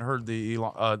you haven't heard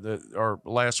our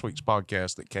last week's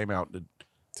podcast that came out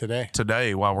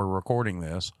today while we're recording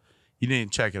this, you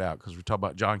need to check it out because we're talking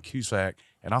about John Cusack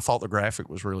And I thought the graphic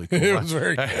was really cool. It was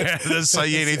very good. I didn't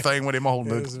say anything with him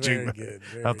holding It was the very Jeep. good,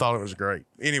 very I thought it was great.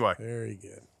 Anyway, Very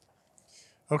good.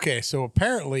 Okay, so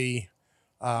apparently,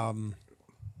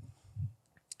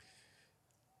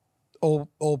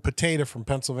 old potato from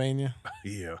Pennsylvania,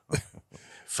 yeah.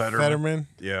 Fetterman. Fetterman.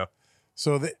 Yeah.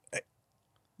 So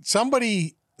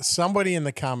somebody in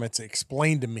the comments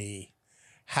explained to me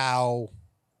how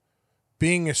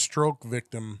being a stroke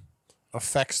victim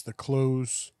affects the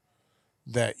clothes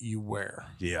that you wear.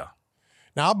 Yeah.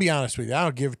 Now, I'll be honest with you. I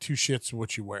don't give two shits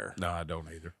what you wear. No, I don't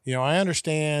either. You know, I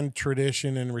understand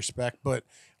tradition and respect, but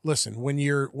listen, when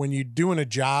you're doing a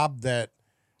job that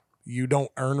you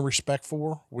don't earn respect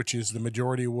for, which is the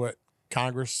majority of what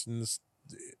Congress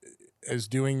is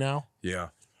doing now, Yeah.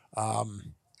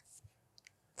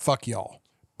 fuck y'all.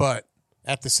 But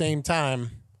at the same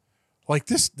time, like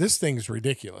this thing's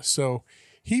ridiculous. So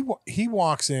he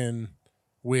walks in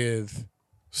with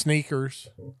sneakers.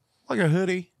 Like a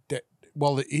hoodie.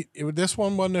 Well, this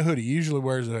one wasn't a hoodie. He usually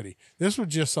wears a hoodie. This was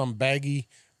just some baggy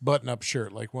button-up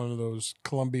shirt, like one of those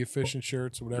Columbia fishing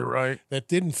shirts or whatever. Right. That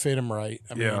didn't fit him right.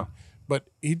 I mean, but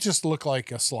he just looked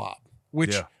like a slob,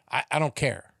 which I don't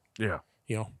care. Yeah.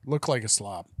 You know, look like a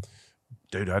slob.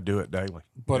 Dude, I do it daily.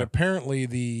 But apparently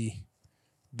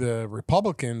the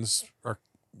Republicans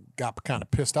got kind of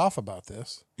pissed off about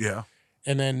this. Yeah.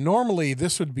 And then normally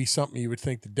this would be something you would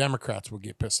think the Democrats would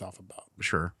get pissed off about.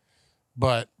 Sure.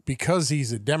 But because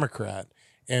he's a Democrat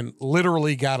and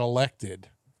literally got elected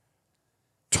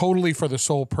totally for the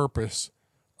sole purpose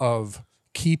of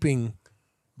keeping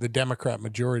the Democrat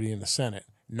majority in the Senate,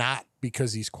 not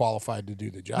because he's qualified to do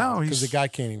the job. No, because the guy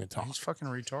can't even talk. He's fucking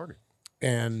retarded.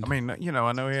 And I mean, you know,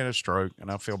 I know he had a stroke, and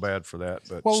I feel bad for that.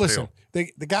 But well, still. listen,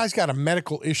 the guy's got a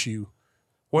medical issue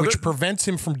Well, which prevents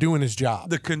him from doing his job.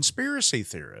 The conspiracy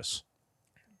theorists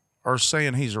are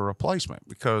saying he's a replacement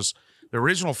because the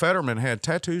original Fetterman had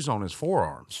tattoos on his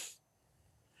forearms.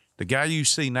 The guy you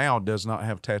see now does not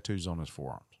have tattoos on his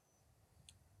forearms.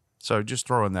 So just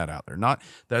throwing that out there.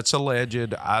 That's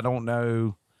alleged. I don't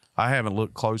know. I haven't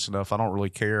looked close enough. I don't really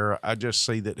care. I just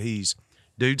see that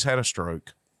dude's had a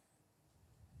stroke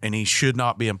and he should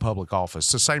not be in public office.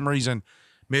 It's the same reason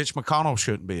Mitch McConnell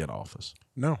shouldn't be in office.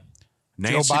 No.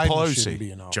 Nancy Joe Biden Pelosi. shouldn't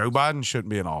be in office. Joe Biden shouldn't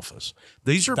be in office.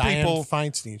 These are Dianne people.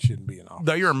 Feinstein shouldn't be in office.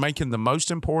 They are making the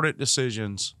most important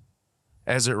decisions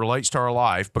as it relates to our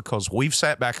life because we've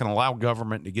sat back and allowed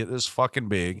government to get this fucking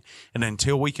big. And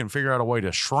until we can figure out a way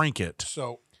to shrink it,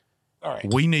 So, all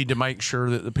right. we need to make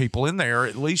sure that the people in there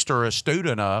at least are astute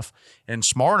enough and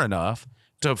smart enough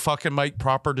to fucking make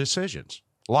proper decisions,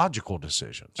 logical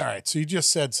decisions. All right. So you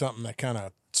just said something that kind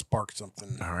of sparked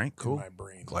something All right, cool. in my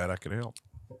brain. Glad I could help.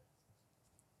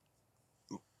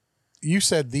 You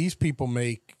said these people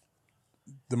make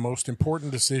the most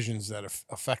important decisions that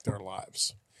affect our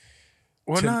lives.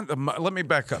 Well, let me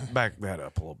back that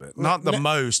up a little bit. Not the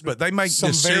most, but they make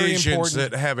some very decisions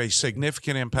important- that have a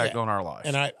significant impact Yeah. on our life.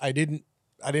 And I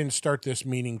didn't start this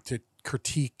meaning to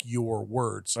critique your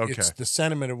words. Okay. It's the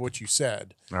sentiment of what you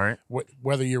said. All right.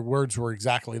 Whether your words were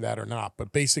exactly that or not.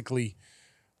 But basically,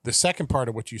 the second part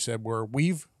of what you said were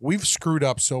we've screwed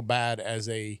up so bad as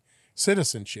a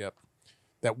citizenship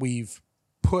that we've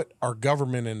put our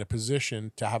government in a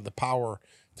position to have the power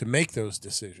to make those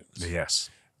decisions.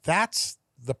 Yes. That's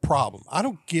the problem. I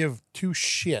don't give two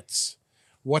shits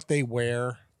what they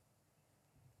wear.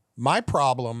 My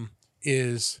problem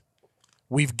is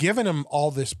we've given them all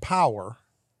this power,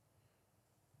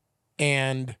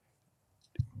 and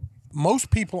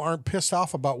most people aren't pissed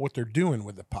off about what they're doing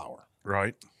with the power.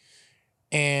 Right.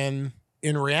 And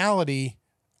in reality,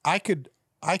 I could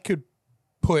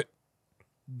put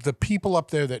the people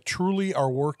up there that truly are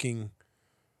working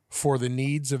for the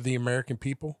needs of the American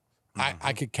people.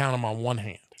 I could count them on one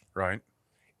hand. Right.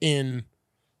 In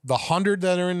the 100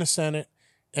 that are in the Senate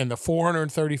and the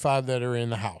 435 that are in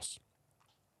the House.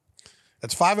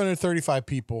 That's 535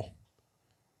 people.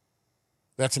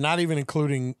 That's not even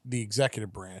including the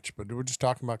executive branch, but we're just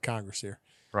talking about Congress here.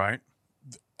 Right.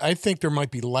 I think there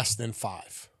might be less than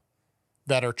 5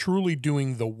 that are truly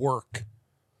doing the work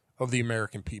of the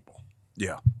American people.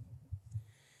 Yeah.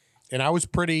 And I was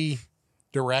pretty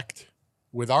direct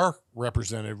with our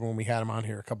representative when we had him on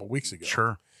here a couple of weeks ago.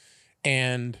 Sure.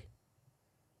 And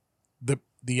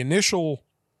the initial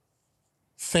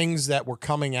things that were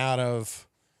coming out of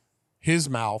his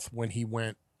mouth when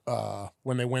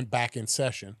they went back in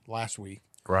session last week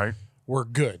Right. were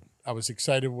good. I was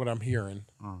excited what I'm hearing.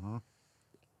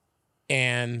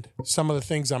 And some of the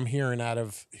things I'm hearing out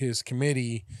of his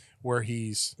committee where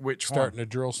he's Which starting one? to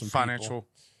drill some Financial people.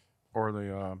 or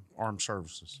the armed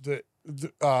services?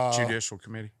 Judicial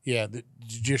Committee. Yeah, the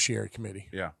Judiciary Committee.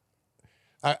 Yeah.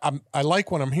 I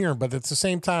like what I'm hearing, but at the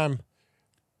same time,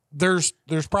 there's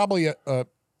probably a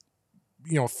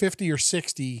 50 or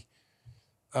 60,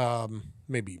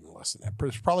 maybe even less than that. But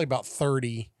there's probably about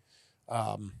 30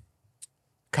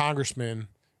 congressmen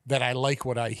that I like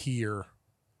what I hear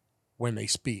when they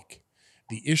speak.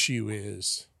 The issue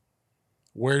is,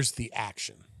 where's the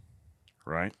action?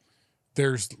 Right.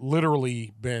 There's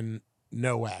literally been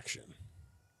no action.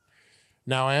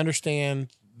 Now, I understand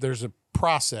there's a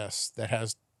process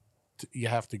that you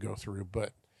have to go through,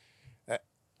 but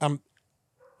I'm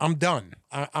done.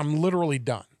 I'm literally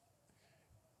done.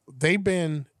 They've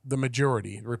been the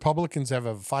majority. The Republicans have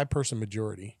a 5-person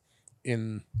majority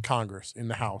in Congress, in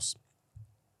the House,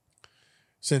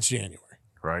 since January.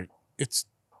 Right.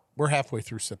 We're halfway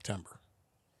through September.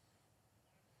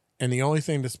 And the only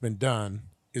thing that's been done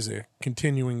is a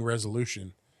continuing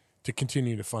resolution to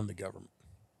continue to fund the government.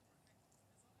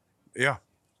 Yeah.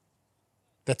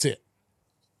 That's it.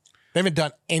 They haven't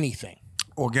done anything.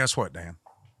 Well, guess what, Dan?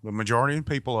 The majority of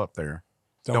people up there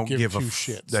don't give a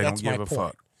shits. They That's don't give my a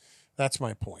point. fuck. That's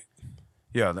my point.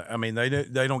 Yeah, I mean they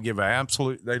don't give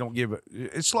they don't give a.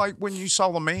 It's like when you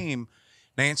saw the meme,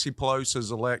 Nancy Pelosi is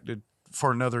elected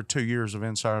for another 2 years of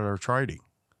insider trading,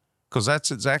 because that's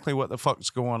exactly what the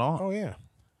fuck's going on. Oh yeah,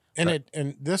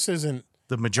 and this isn't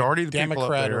the majority of the people up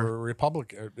Democrat there, or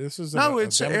Republican. This is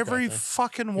it's Democrat every thing.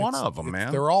 fucking one of them,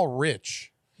 man. They're all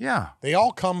rich. Yeah, they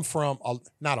all come from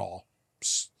not all.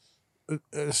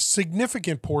 A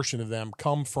significant portion of them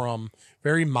come from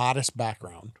very modest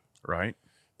background. Right.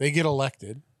 They get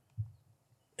elected,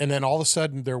 and then all of a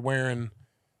sudden they're wearing,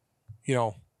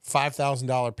 $5,000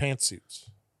 pantsuits.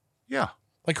 Yeah.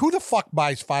 Like, who the fuck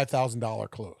buys $5,000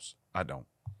 clothes? I don't.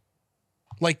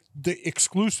 Like the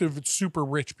exclusive super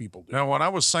rich people do. Now, when I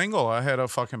was single, I had a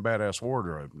fucking badass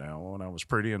wardrobe. Now, when I was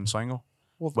pretty and single,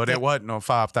 but it wasn't a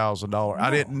 $5,000.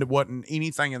 No. Wasn't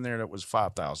anything in there that was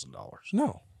 $5,000.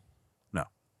 No.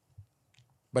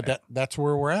 But that's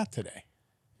where we're at today.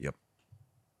 Yep.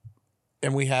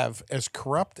 And we have as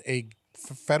corrupt a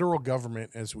federal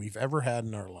government as we've ever had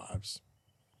in our lives.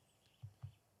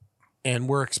 And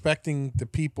we're expecting the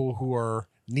people who are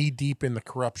knee deep in the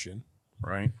corruption.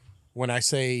 Right. When I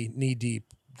say knee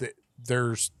deep,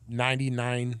 there's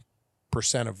 99%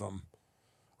 of them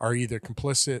are either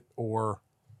complicit or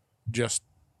just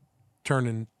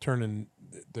turning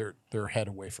their head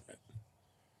away from it.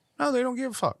 No, they don't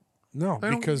give a fuck. No, they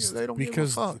because don't give a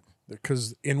fuck.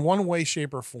 Because in one way,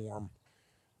 shape, or form,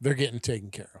 they're getting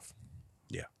taken care of.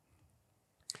 Yeah.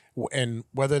 And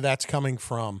whether that's coming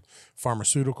from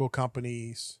pharmaceutical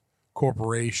companies,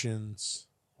 corporations.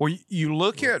 Well, you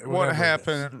look at what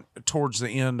happened towards the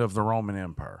end of the Roman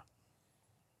Empire.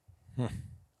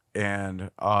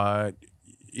 And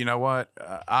you know what?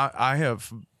 I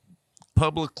have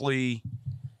publicly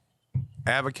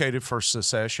advocated for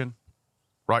secession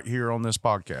right here on this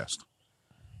podcast.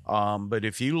 But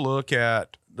if you look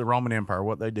at the Roman Empire,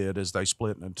 what they did is they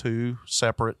split into 2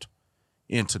 separate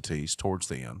entities towards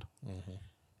the end,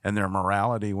 and their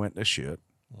morality went to shit.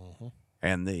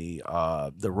 And the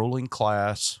ruling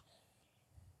class,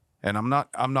 and I'm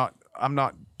not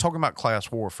talking about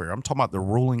class warfare. I'm talking about the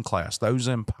ruling class, those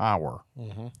in power,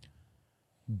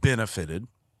 benefited,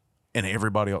 and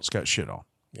everybody else got shit on.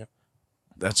 Yep.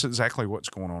 That's exactly what's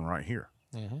going on right here.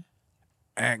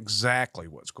 Exactly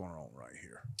what's going on right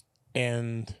here.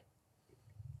 And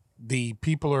the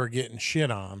people who are getting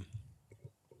shit on,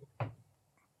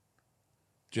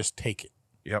 just take it.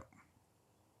 Yep.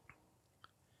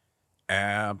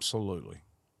 Absolutely.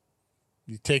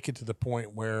 You take it to the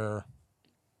point where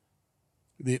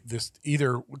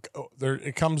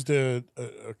it comes to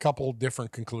a couple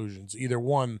different conclusions. Either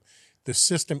one, the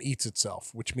system eats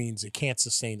itself, which means it can't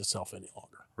sustain itself any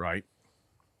longer. Right.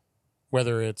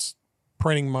 Whether it's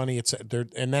printing money,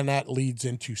 and then that leads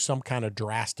into some kind of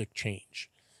drastic change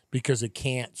because it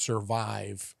can't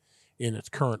survive in its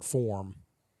current form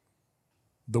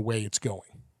the way it's going.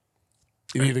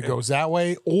 It either goes that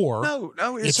way or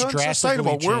no, it's drastically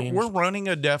unsustainable. changed. We're running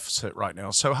a deficit right now.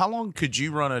 So how long could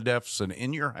you run a deficit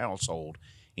in your household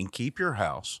and keep your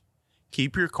house,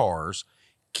 keep your cars,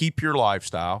 keep your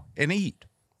lifestyle, and eat?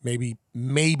 Maybe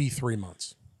 3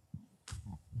 months.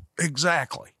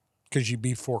 Exactly. Because you'd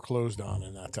be foreclosed on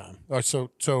in that time.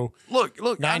 So look,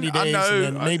 90 days I know,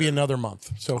 and then maybe another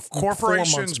month. So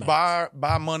corporations 4 months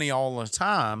buy money all the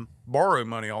time, borrow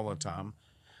money all the time,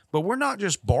 but we're not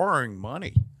just borrowing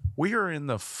money. We are in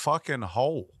the fucking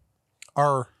hole.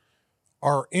 Our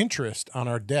interest on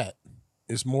our debt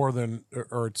is more than,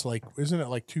 or it's like, isn't it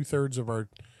like 2/3 of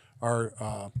our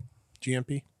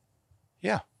GNP?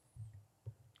 Yeah.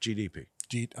 GDP.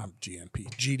 GNP.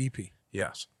 GDP.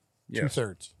 Yes.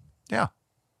 2/3. Yeah.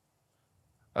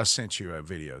 I sent you a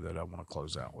video that I want to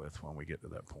close out with when we get to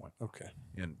that point. Okay.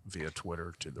 Via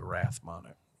Twitter to the Wrath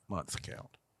Month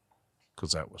account,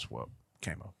 because that was what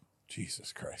came up.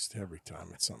 Jesus Christ. Every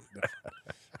time it's something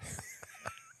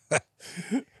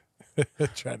different.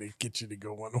 Try to get you to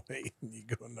go one way and you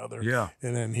go another. Yeah.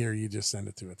 And then here you just send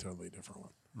it to a totally different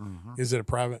one. Mm-hmm. Is it a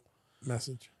private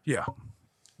message? Yeah.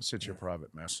 I sent you a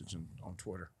private message on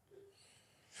Twitter.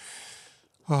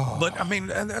 Oh. But I mean,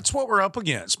 and that's what we're up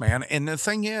against, man. And the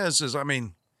thing is I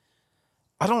mean,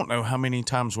 I don't know how many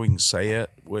times we can say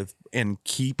it and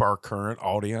keep our current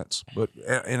audience,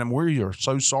 and we are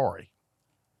so sorry.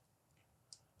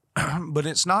 But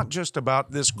it's not just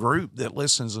about this group that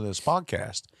listens to this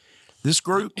podcast. This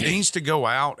group needs to go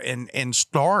out and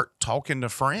start talking to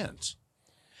friends.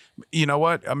 You know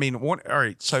what? I mean, all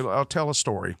right, so I'll tell a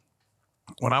story.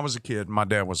 When I was a kid, my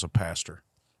dad was a pastor.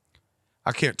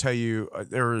 I can't tell you,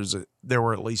 there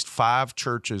were at least 5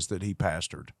 churches that he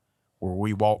pastored where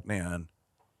we walked in,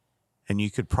 and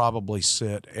you could probably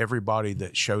sit everybody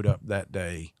that showed up that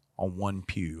day on one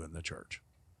pew in the church.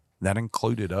 That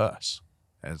included us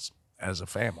as a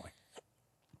family.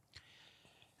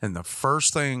 And the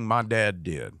first thing my dad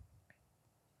did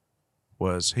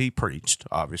was he preached,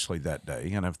 obviously, that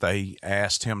day. And if they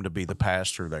asked him to be the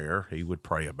pastor there, he would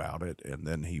pray about it, and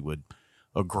then he would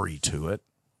agree to it.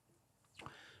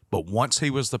 But once he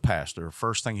was the pastor,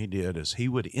 first thing he did is he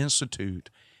would institute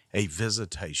a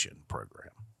visitation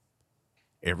program.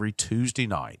 Every Tuesday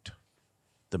night,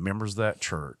 the members of that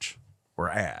church were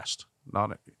asked,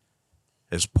 not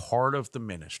as part of the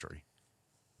ministry,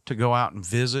 to go out and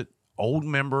visit old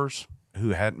members who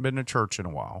hadn't been to church in a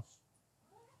while,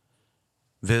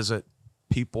 visit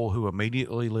people who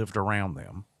immediately lived around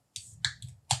them,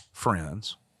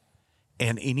 friends,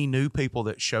 and any new people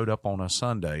that showed up on a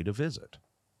Sunday to visit.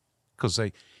 Because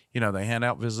they hand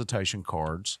out visitation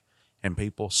cards, and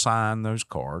people sign those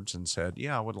cards and said,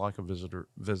 yeah, I would like a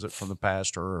visit from the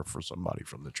pastor or for somebody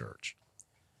from the church.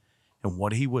 And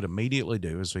what he would immediately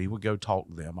do is he would go talk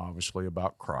to them, obviously,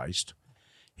 about Christ.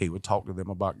 He would talk to them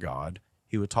about God.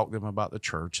 He would talk to them about the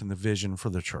church and the vision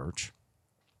for the church.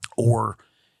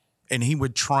 And he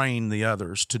would train the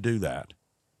others to do that.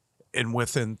 And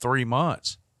within 3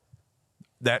 months,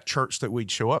 that church that we'd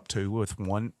show up to with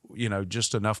one,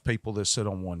 just enough people to sit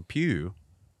on one pew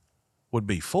would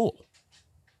be full.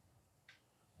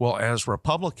 Well, as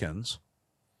Republicans,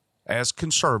 as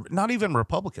conservative, not even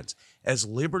Republicans, as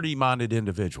liberty-minded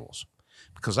individuals,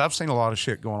 because I've seen a lot of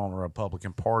shit going on in the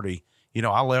Republican Party.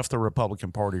 I left the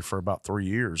Republican Party for about 3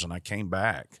 years and I came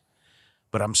back,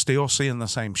 but I'm still seeing the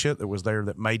same shit that was there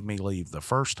that made me leave the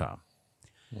first time.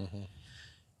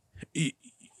 Mm-hmm.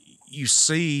 You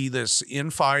see this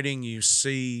infighting, you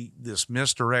see this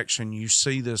misdirection, you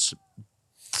see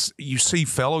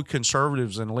fellow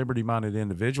conservatives and liberty-minded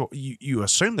individuals, you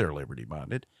assume they're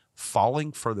liberty-minded,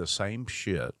 falling for the same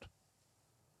shit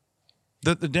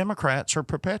that the Democrats are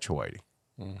perpetuating.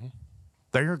 Mm-hmm.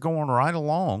 They are going right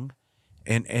along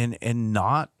and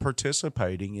not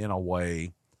participating in a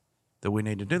way that we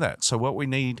need to do that. So what we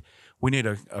need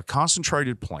a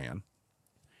concentrated plan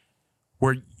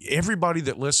where everybody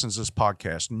that listens to this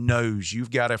podcast knows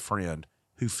you've got a friend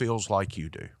who feels like you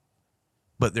do,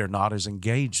 but they're not as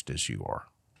engaged as you are.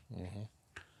 Mm-hmm.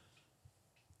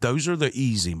 Those are the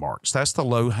easy marks. That's the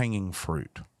low-hanging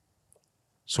fruit.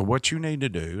 So what you need to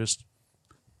do is,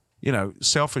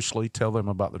 selfishly tell them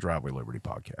about the Driveway Liberty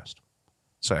podcast.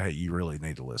 Say, hey, you really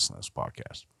need to listen to this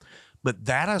podcast. But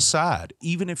that aside,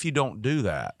 even if you don't do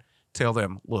that, tell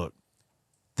them, look,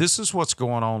 this is what's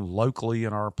going on locally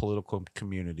in our political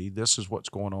community. This is what's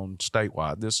going on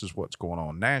statewide. This is what's going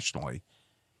on nationally.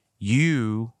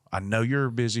 I know you're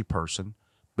a busy person,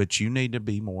 but you need to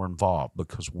be more involved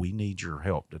because we need your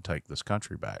help to take this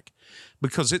country back.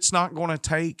 Because it's not going to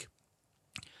take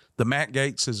the Matt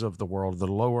Gaetzes of the world, the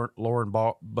Lauren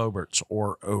Boeberts,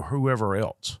 or whoever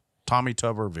else, Tommy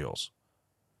Tuberville's.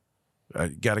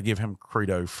 Got to give him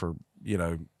credo for,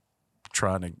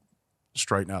 trying to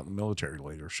straighten out the military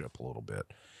leadership a little bit.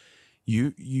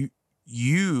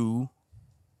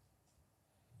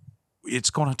 It's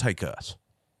going to take us.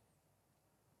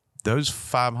 Those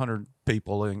 500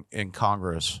 people in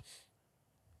Congress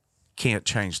can't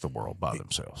change the world by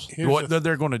themselves. What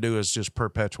they're going to do is just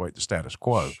perpetuate the status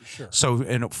quo. Sure. So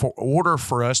in order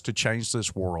for us to change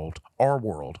this world,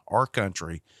 our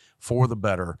country, for the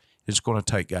better, it's going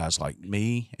to take guys like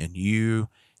me and you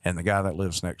and the guy that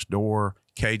lives next door,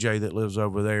 KJ that lives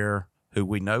over there, who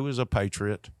we know is a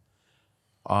patriot,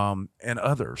 and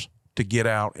others to get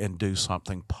out and do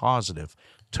something positive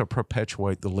to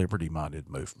perpetuate the liberty-minded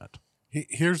movement.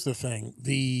 Here's the thing.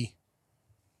 The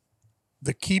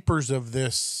keepers of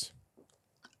this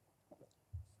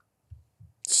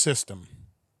system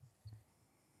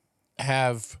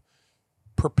have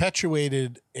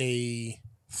perpetuated a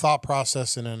thought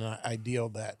process and an ideal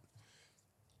that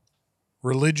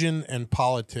religion and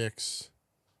politics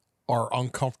are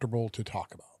uncomfortable to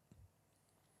talk about.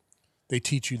 They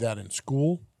teach you that in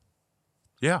school.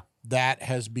 Yeah. That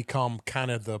has become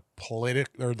kind of the polite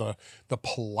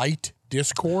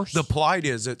discourse. The polite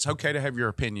is it's okay to have your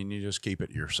opinion. You just keep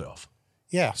it yourself.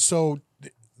 Yeah. So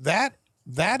that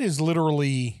is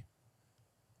literally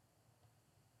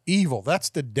evil. That's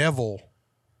the devil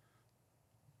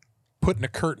putting a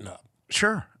curtain up.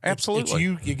 Sure. Absolutely.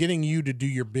 It's you're getting you to do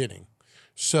your bidding.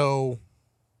 So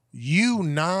you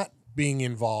not being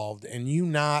involved and you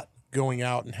not going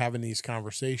out and having these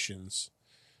conversations,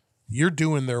 you're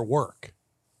doing their work.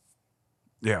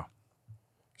 Yeah.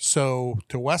 So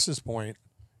to Wes's point,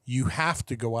 you have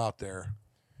to go out there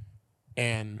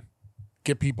and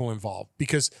get people involved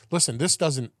because listen, this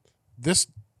doesn't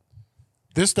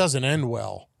end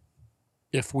well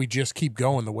if we just keep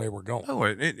going the way we're going. No,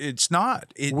 it's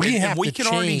not. We can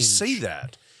already see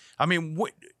that. I mean,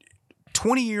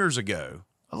 20 years ago,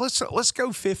 let's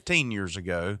go 15 years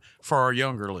ago for our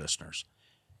younger listeners.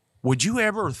 Would you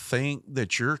ever think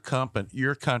that your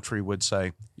country would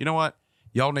say, you know what,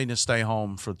 y'all need to stay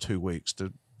home for 2 weeks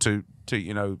to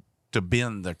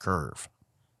bend the curve?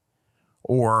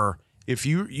 Or if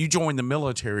you joined the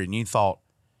military and you thought,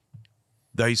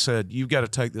 they said, you've got to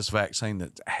take this vaccine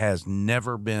that has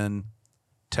never been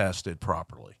tested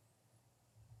properly.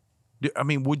 I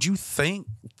mean, would you think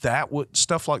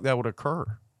stuff like that would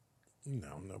occur?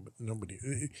 No, but nobody.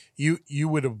 You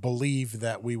would have believed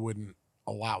that we wouldn't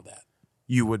allow that.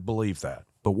 You would believe that.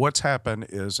 But what's happened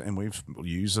is, and we've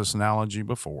used this analogy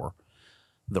before,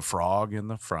 the frog in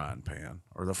the frying pan,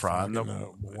 or the fry in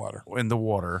the water. In the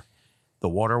water. The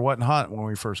water wasn't hot when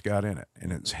we first got in it,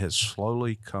 and it has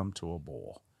slowly come to a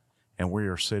boil. And we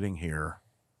are sitting here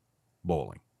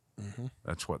boiling. Mm-hmm.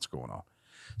 That's what's going on.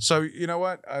 So, you know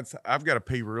what? I've got to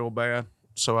pee real bad.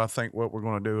 So I think what we're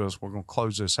going to do is we're going to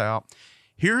close this out.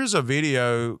 Here is a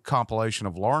video compilation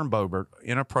of Lauren Boebert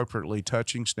inappropriately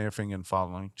touching, sniffing, and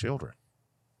fondling children.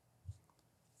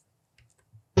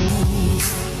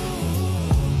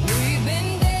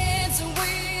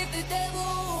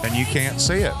 And you can't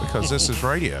see it because this is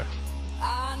radio.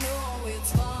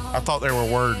 I thought there were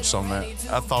words on that.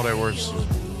 I thought it was.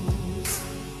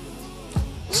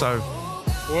 So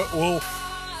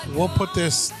we'll put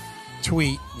this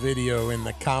tweet video in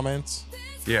the comments.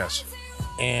 Yes.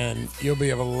 And you'll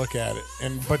be able to look at it.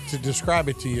 But to describe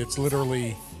it to you, it's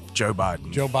literally Joe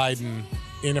Biden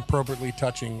inappropriately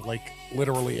touching like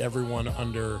literally everyone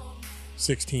under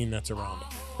 16 that's around him.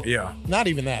 Yeah. Not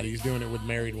even that. He's doing it with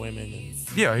married women. And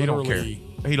yeah, he don't care.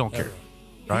 He don't care.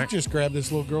 Right? He just grabbed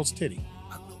this little girl's titty.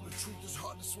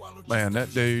 Man,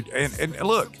 that dude. And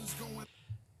look,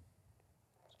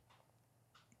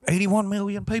 81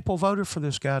 million people voted for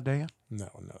this guy, Dan. No,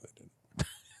 they didn't.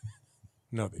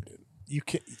 No, they didn't. You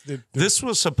can't. This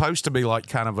was supposed to be like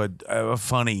kind of a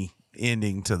funny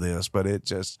ending to this, but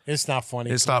it's not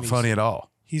funny. It's not funny at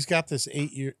all. He's got this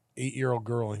 8-year-old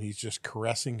girl, and he's just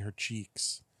caressing her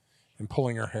cheeks and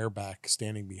pulling her hair back,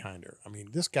 standing behind her. I mean,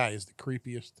 this guy is the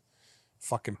creepiest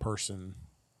fucking person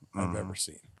I've ever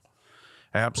seen.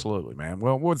 Absolutely, man.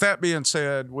 Well, with that being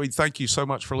said, we thank you so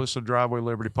much for listening to Driveway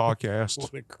Liberty Podcast.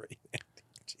 What a great ending.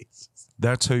 Jesus.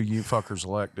 That's who you fuckers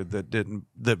elected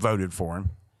that voted for him.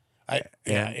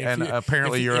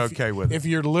 Apparently you're okay with it. If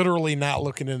you're literally not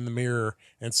looking in the mirror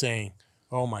and saying,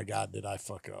 "Oh my God, did I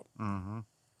fuck up?" Mm-hmm.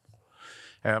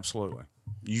 Absolutely,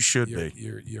 you should be.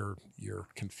 You're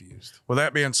confused. With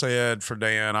that being said, for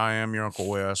Dan, I am your Uncle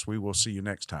Wes. We will see you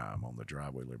next time on the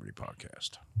Driveway Liberty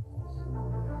Podcast.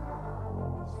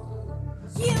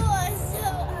 You are so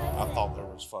ugly. I thought there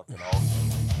was fucking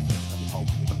all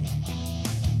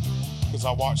because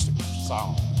I watched it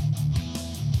silent.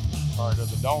 All right, are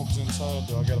the dogs inside?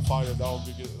 Do I got to fight a dog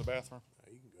to get to the bathroom?